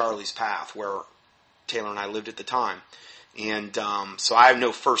center of Charlie's path, where Taylor and I lived at the time. And so I have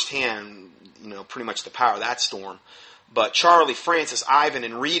no firsthand, pretty much the power of that storm. But Charlie, Francis, Ivan,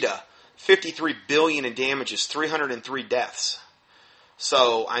 and Rita, $53 billion in damages, 303 deaths.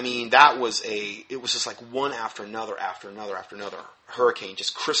 So, it was just like one after another hurricane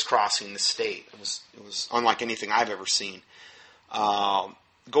just crisscrossing the state. It was unlike anything I've ever seen.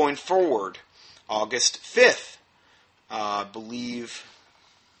 Going forward, August 5th, I believe,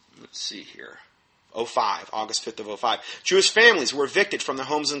 let's see here, August 5th of 2005. Jewish families were evicted from their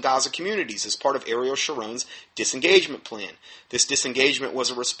homes in Gaza communities as part of Ariel Sharon's disengagement plan. This disengagement was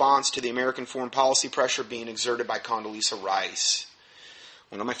a response to the American foreign policy pressure being exerted by Condoleezza Rice.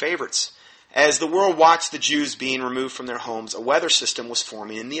 One of my favorites. As the world watched the Jews being removed from their homes, a weather system was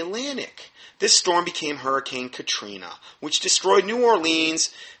forming in the Atlantic. This storm became Hurricane Katrina, which destroyed New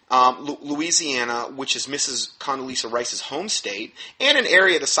Orleans, Louisiana, which is Mrs. Condoleezza Rice's home state, and an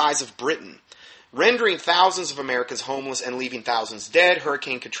area the size of Britain. Rendering thousands of Americans homeless and leaving thousands dead,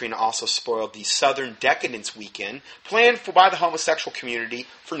 Hurricane Katrina also spoiled the Southern Decadence Weekend planned by the homosexual community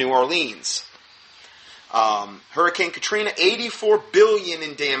for New Orleans. Hurricane Katrina, $84 billion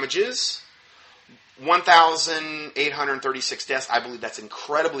in damages, 1,836 deaths. I believe that's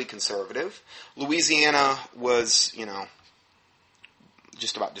incredibly conservative. Louisiana was,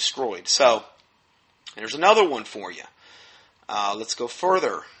 just about destroyed. So, there's another one for you. Let's go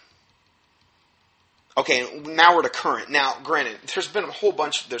further. Okay, now we're to current. Now, granted, there's been a whole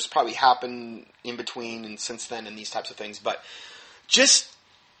bunch, there's probably happened in between and since then and these types of things, but just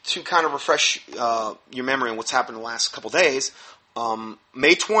to kind of refresh your memory on what's happened in the last couple days,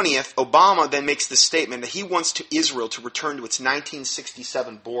 May 20th, Obama then makes this statement that he wants Israel to return to its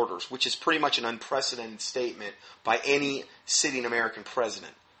 1967 borders, which is pretty much an unprecedented statement by any sitting American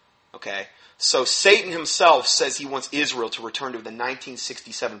president. Okay? So Satan himself says he wants Israel to return to the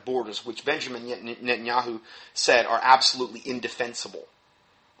 1967 borders, which Benjamin Netanyahu said are absolutely indefensible.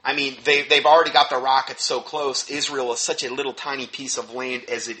 I mean, they've already got their rockets so close. Israel is such a little tiny piece of land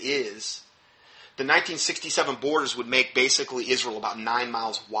as it is. The 1967 borders would make basically Israel about 9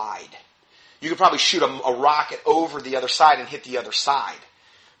 miles wide. You could probably shoot a rocket over the other side and hit the other side.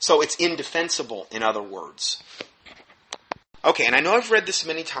 So it's indefensible, in other words. Okay, and I know I've read this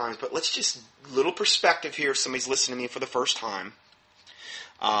many times, but let's just, little perspective here if somebody's listening to me for the first time.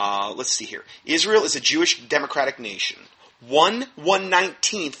 Let's see here. Israel is a Jewish democratic nation.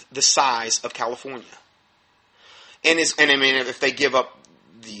 1/119th the size of California. And if they give up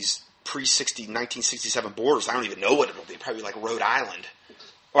these pre-1967 borders, I don't even know what it'll be. Probably like Rhode Island.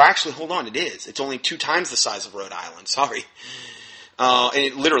 Or actually, hold on, it is. It's only 2 times the size of Rhode Island. Sorry.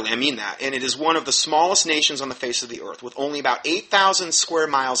 Literally, I mean that. And it is one of the smallest nations on the face of the earth, with only about 8,000 square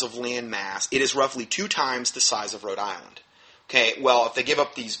miles of land mass. It is roughly 2 times the size of Rhode Island. Okay, well, if they give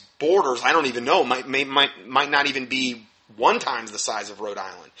up these borders, I don't even know. Might not even be 1 times the size of Rhode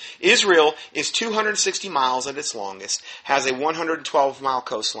Island. Israel is 260 miles at its longest, has a 112-mile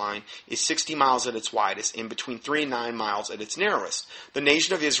coastline, is 60 miles at its widest, and between 3 and 9 miles at its narrowest. The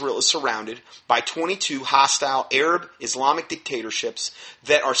nation of Israel is surrounded by 22 hostile Arab Islamic dictatorships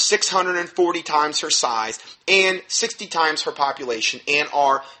that are 640 times her size and 60 times her population, and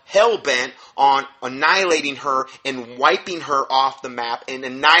are hell-bent on annihilating her and wiping her off the map and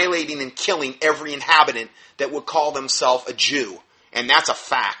annihilating and killing every inhabitant that would call themselves a Jew. And that's a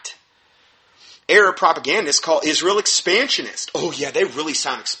fact. Arab propagandists call Israel expansionist. Oh yeah, they really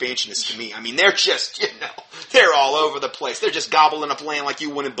sound expansionist to me. I mean, they're just, they're all over the place. They're just gobbling up land like you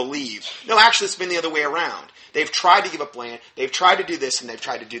wouldn't believe. No, actually, it's been the other way around. They've tried to give up land, they've tried to do this, and they've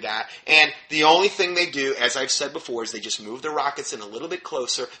tried to do that. And the only thing they do, as I've said before, is they just move their rockets in a little bit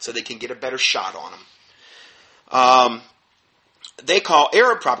closer so they can get a better shot on them.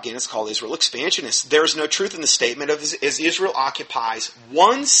 Arab propagandists call Israel expansionist. There is no truth in the statement as Israel occupies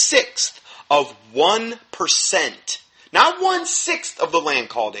 1/6 of 1%. Not 1/6 of the land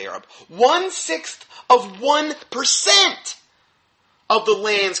called Arab. 1/6 of 1% of the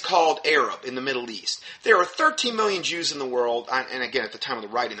lands called Arab in the Middle East. There are 13 million Jews in the world, and again, at the time of the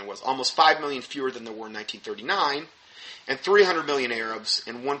writing, there was almost 5 million fewer than there were in 1939, and 300 million Arabs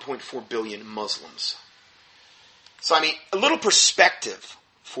and 1.4 billion Muslims. So, I mean, a little perspective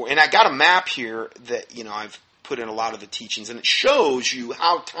and I got a map here that, I've put in a lot of the teachings, and it shows you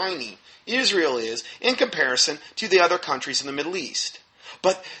how tiny Israel is in comparison to the other countries in the Middle East.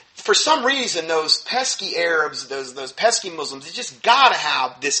 But for some reason, those pesky Arabs, those pesky Muslims, they just got to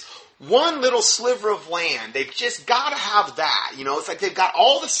have this one little sliver of land. They've just got to have that. It's like they've got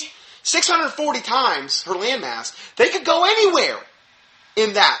all this 640 times her landmass. They could go anywhere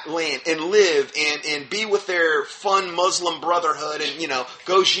in that land and live and be with their fun Muslim brotherhood and,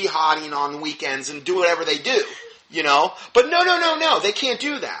 go jihading on weekends and do whatever they do, But no, they can't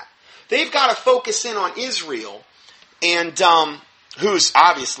do that. They've got to focus in on Israel and, who's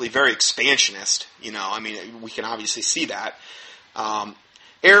obviously very expansionist, we can obviously see that.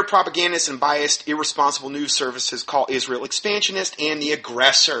 Arab propagandists and biased, irresponsible news services call Israel expansionist and the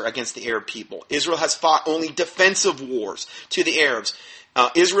aggressor against the Arab people. Israel has fought only defensive wars to the Arabs.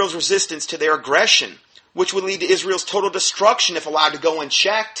 Israel's resistance to their aggression, which would lead to Israel's total destruction if allowed to go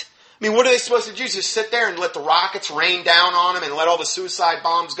unchecked. I mean, what are they supposed to do? Just sit there and let the rockets rain down on them and let all the suicide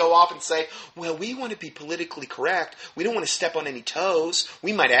bombs go off and say, well, we want to be politically correct. We don't want to step on any toes.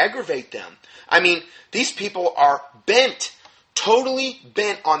 We might aggravate them. I mean, these people are totally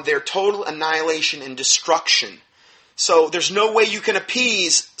bent on their total annihilation and destruction. So there's no way you can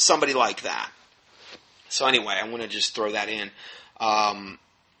appease somebody like that. So anyway, I want to just throw that in.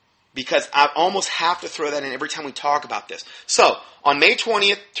 Because I almost have to throw that in every time we talk about this. So, on May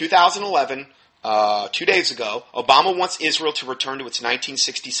 20th, 2011, 2 days ago, Obama wants Israel to return to its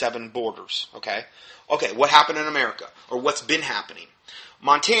 1967 borders. Okay, what happened in America? Or what's been happening?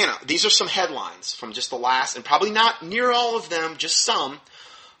 Montana, these are some headlines from just the last, and probably not near all of them, just some.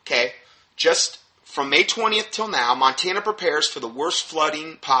 Okay, just from May 20th till now, Montana prepares for the worst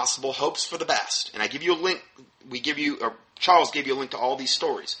flooding possible, hopes for the best. And I give you a link, Charles gave you a link to all these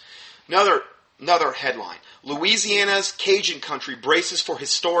stories. Another headline. Louisiana's Cajun country braces for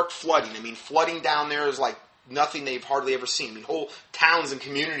historic flooding. I mean, flooding down there is like nothing they've hardly ever seen. I mean, whole towns and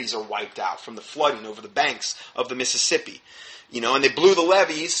communities are wiped out from the flooding over the banks of the Mississippi. And they blew the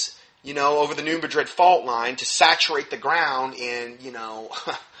levees, over the New-Madrid fault line to saturate the ground and,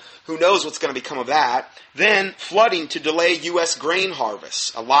 who knows what's going to become of that. Then flooding to delay U.S. grain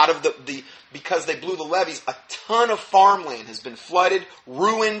harvests. A lot of because they blew the levees, a ton of farmland has been flooded,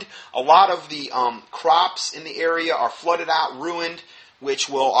 ruined. A lot of the crops in the area are flooded out, ruined, which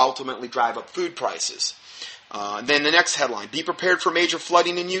will ultimately drive up food prices. Then the next headline, be prepared for major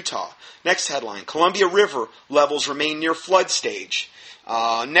flooding in Utah. Next headline, Columbia River levels remain near flood stage.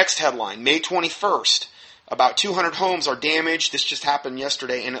 Next headline, May 21st. About 200 homes are damaged. This just happened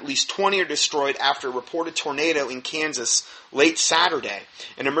yesterday, and at least 20 are destroyed after a reported tornado in Kansas late Saturday.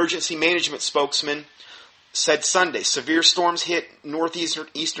 An emergency management spokesman said Sunday, severe storms hit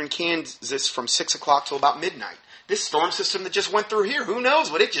northeastern Kansas from 6 o'clock till about midnight. This storm system that just went through here, who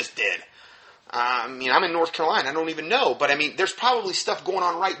knows what it just did? I'm in North Carolina. I don't even know. But, there's probably stuff going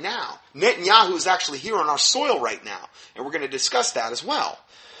on right now. Netanyahu is actually here on our soil right now, and we're going to discuss that as well.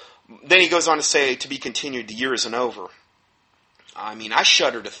 Then he goes on to say, to be continued, the year isn't over. I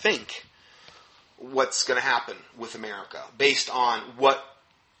shudder to think what's going to happen with America based on what,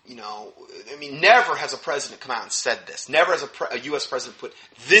 never has a president come out and said this. Never has a U.S. president put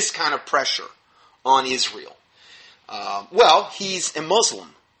this kind of pressure on Israel. He's a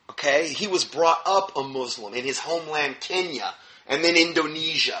Muslim, okay? He was brought up a Muslim in his homeland Kenya and then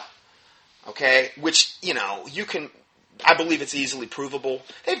Indonesia, okay? Which, I believe it's easily provable.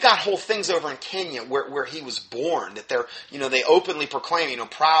 They've got whole things over in Kenya where he was born that they're, they openly proclaim,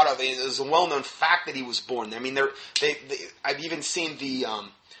 proud of. It's a well-known fact that he was born there. I've even seen the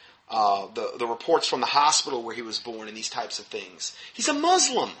reports from the hospital where he was born and these types of things. He's a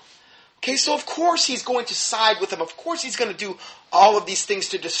Muslim. Okay, so of course he's going to side with them. Of course he's going to do all of these things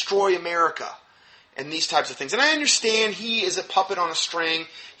to destroy America and these types of things. And I understand he is a puppet on a string.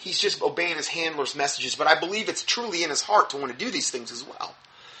 He's just obeying his handler's messages. But I believe it's truly in his heart to want to do these things as well.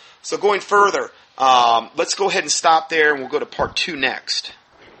 So going further, let's go ahead and stop there, and we'll go to part 2 next.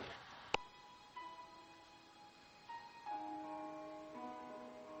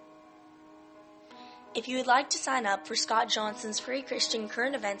 If you would like to sign up for Scott Johnson's free Christian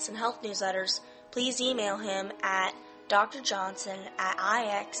current events and health newsletters, please email him at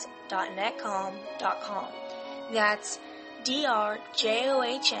drjohnson@ix.netcom.com. That's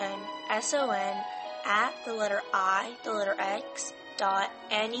drjohnson@ix.netcom.com. at the letter I, the letter X, .netcom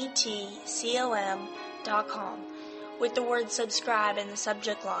with the word subscribe in the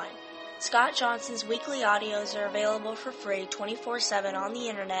subject line. Scott Johnson's weekly audios are available for free 24/7 on the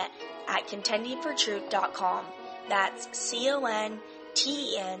internet at contendingfortruth.com. That's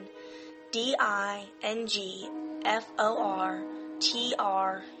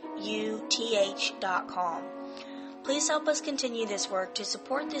CONTENDINGFORTRUTH.com. Please help us continue this work. To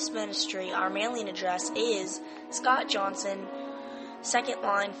support this ministry, our mailing address is Scott Johnson, 2nd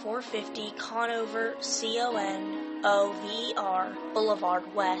line 450 Conover, CONOVER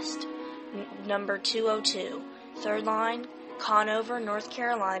Boulevard West, number 202. 3rd line, Conover, North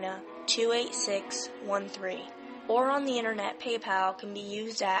Carolina, 28613. Or on the internet, PayPal can be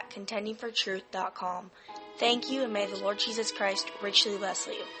used at contendingfortruth.com. Thank you, and may the Lord Jesus Christ richly bless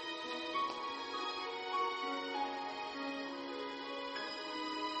you.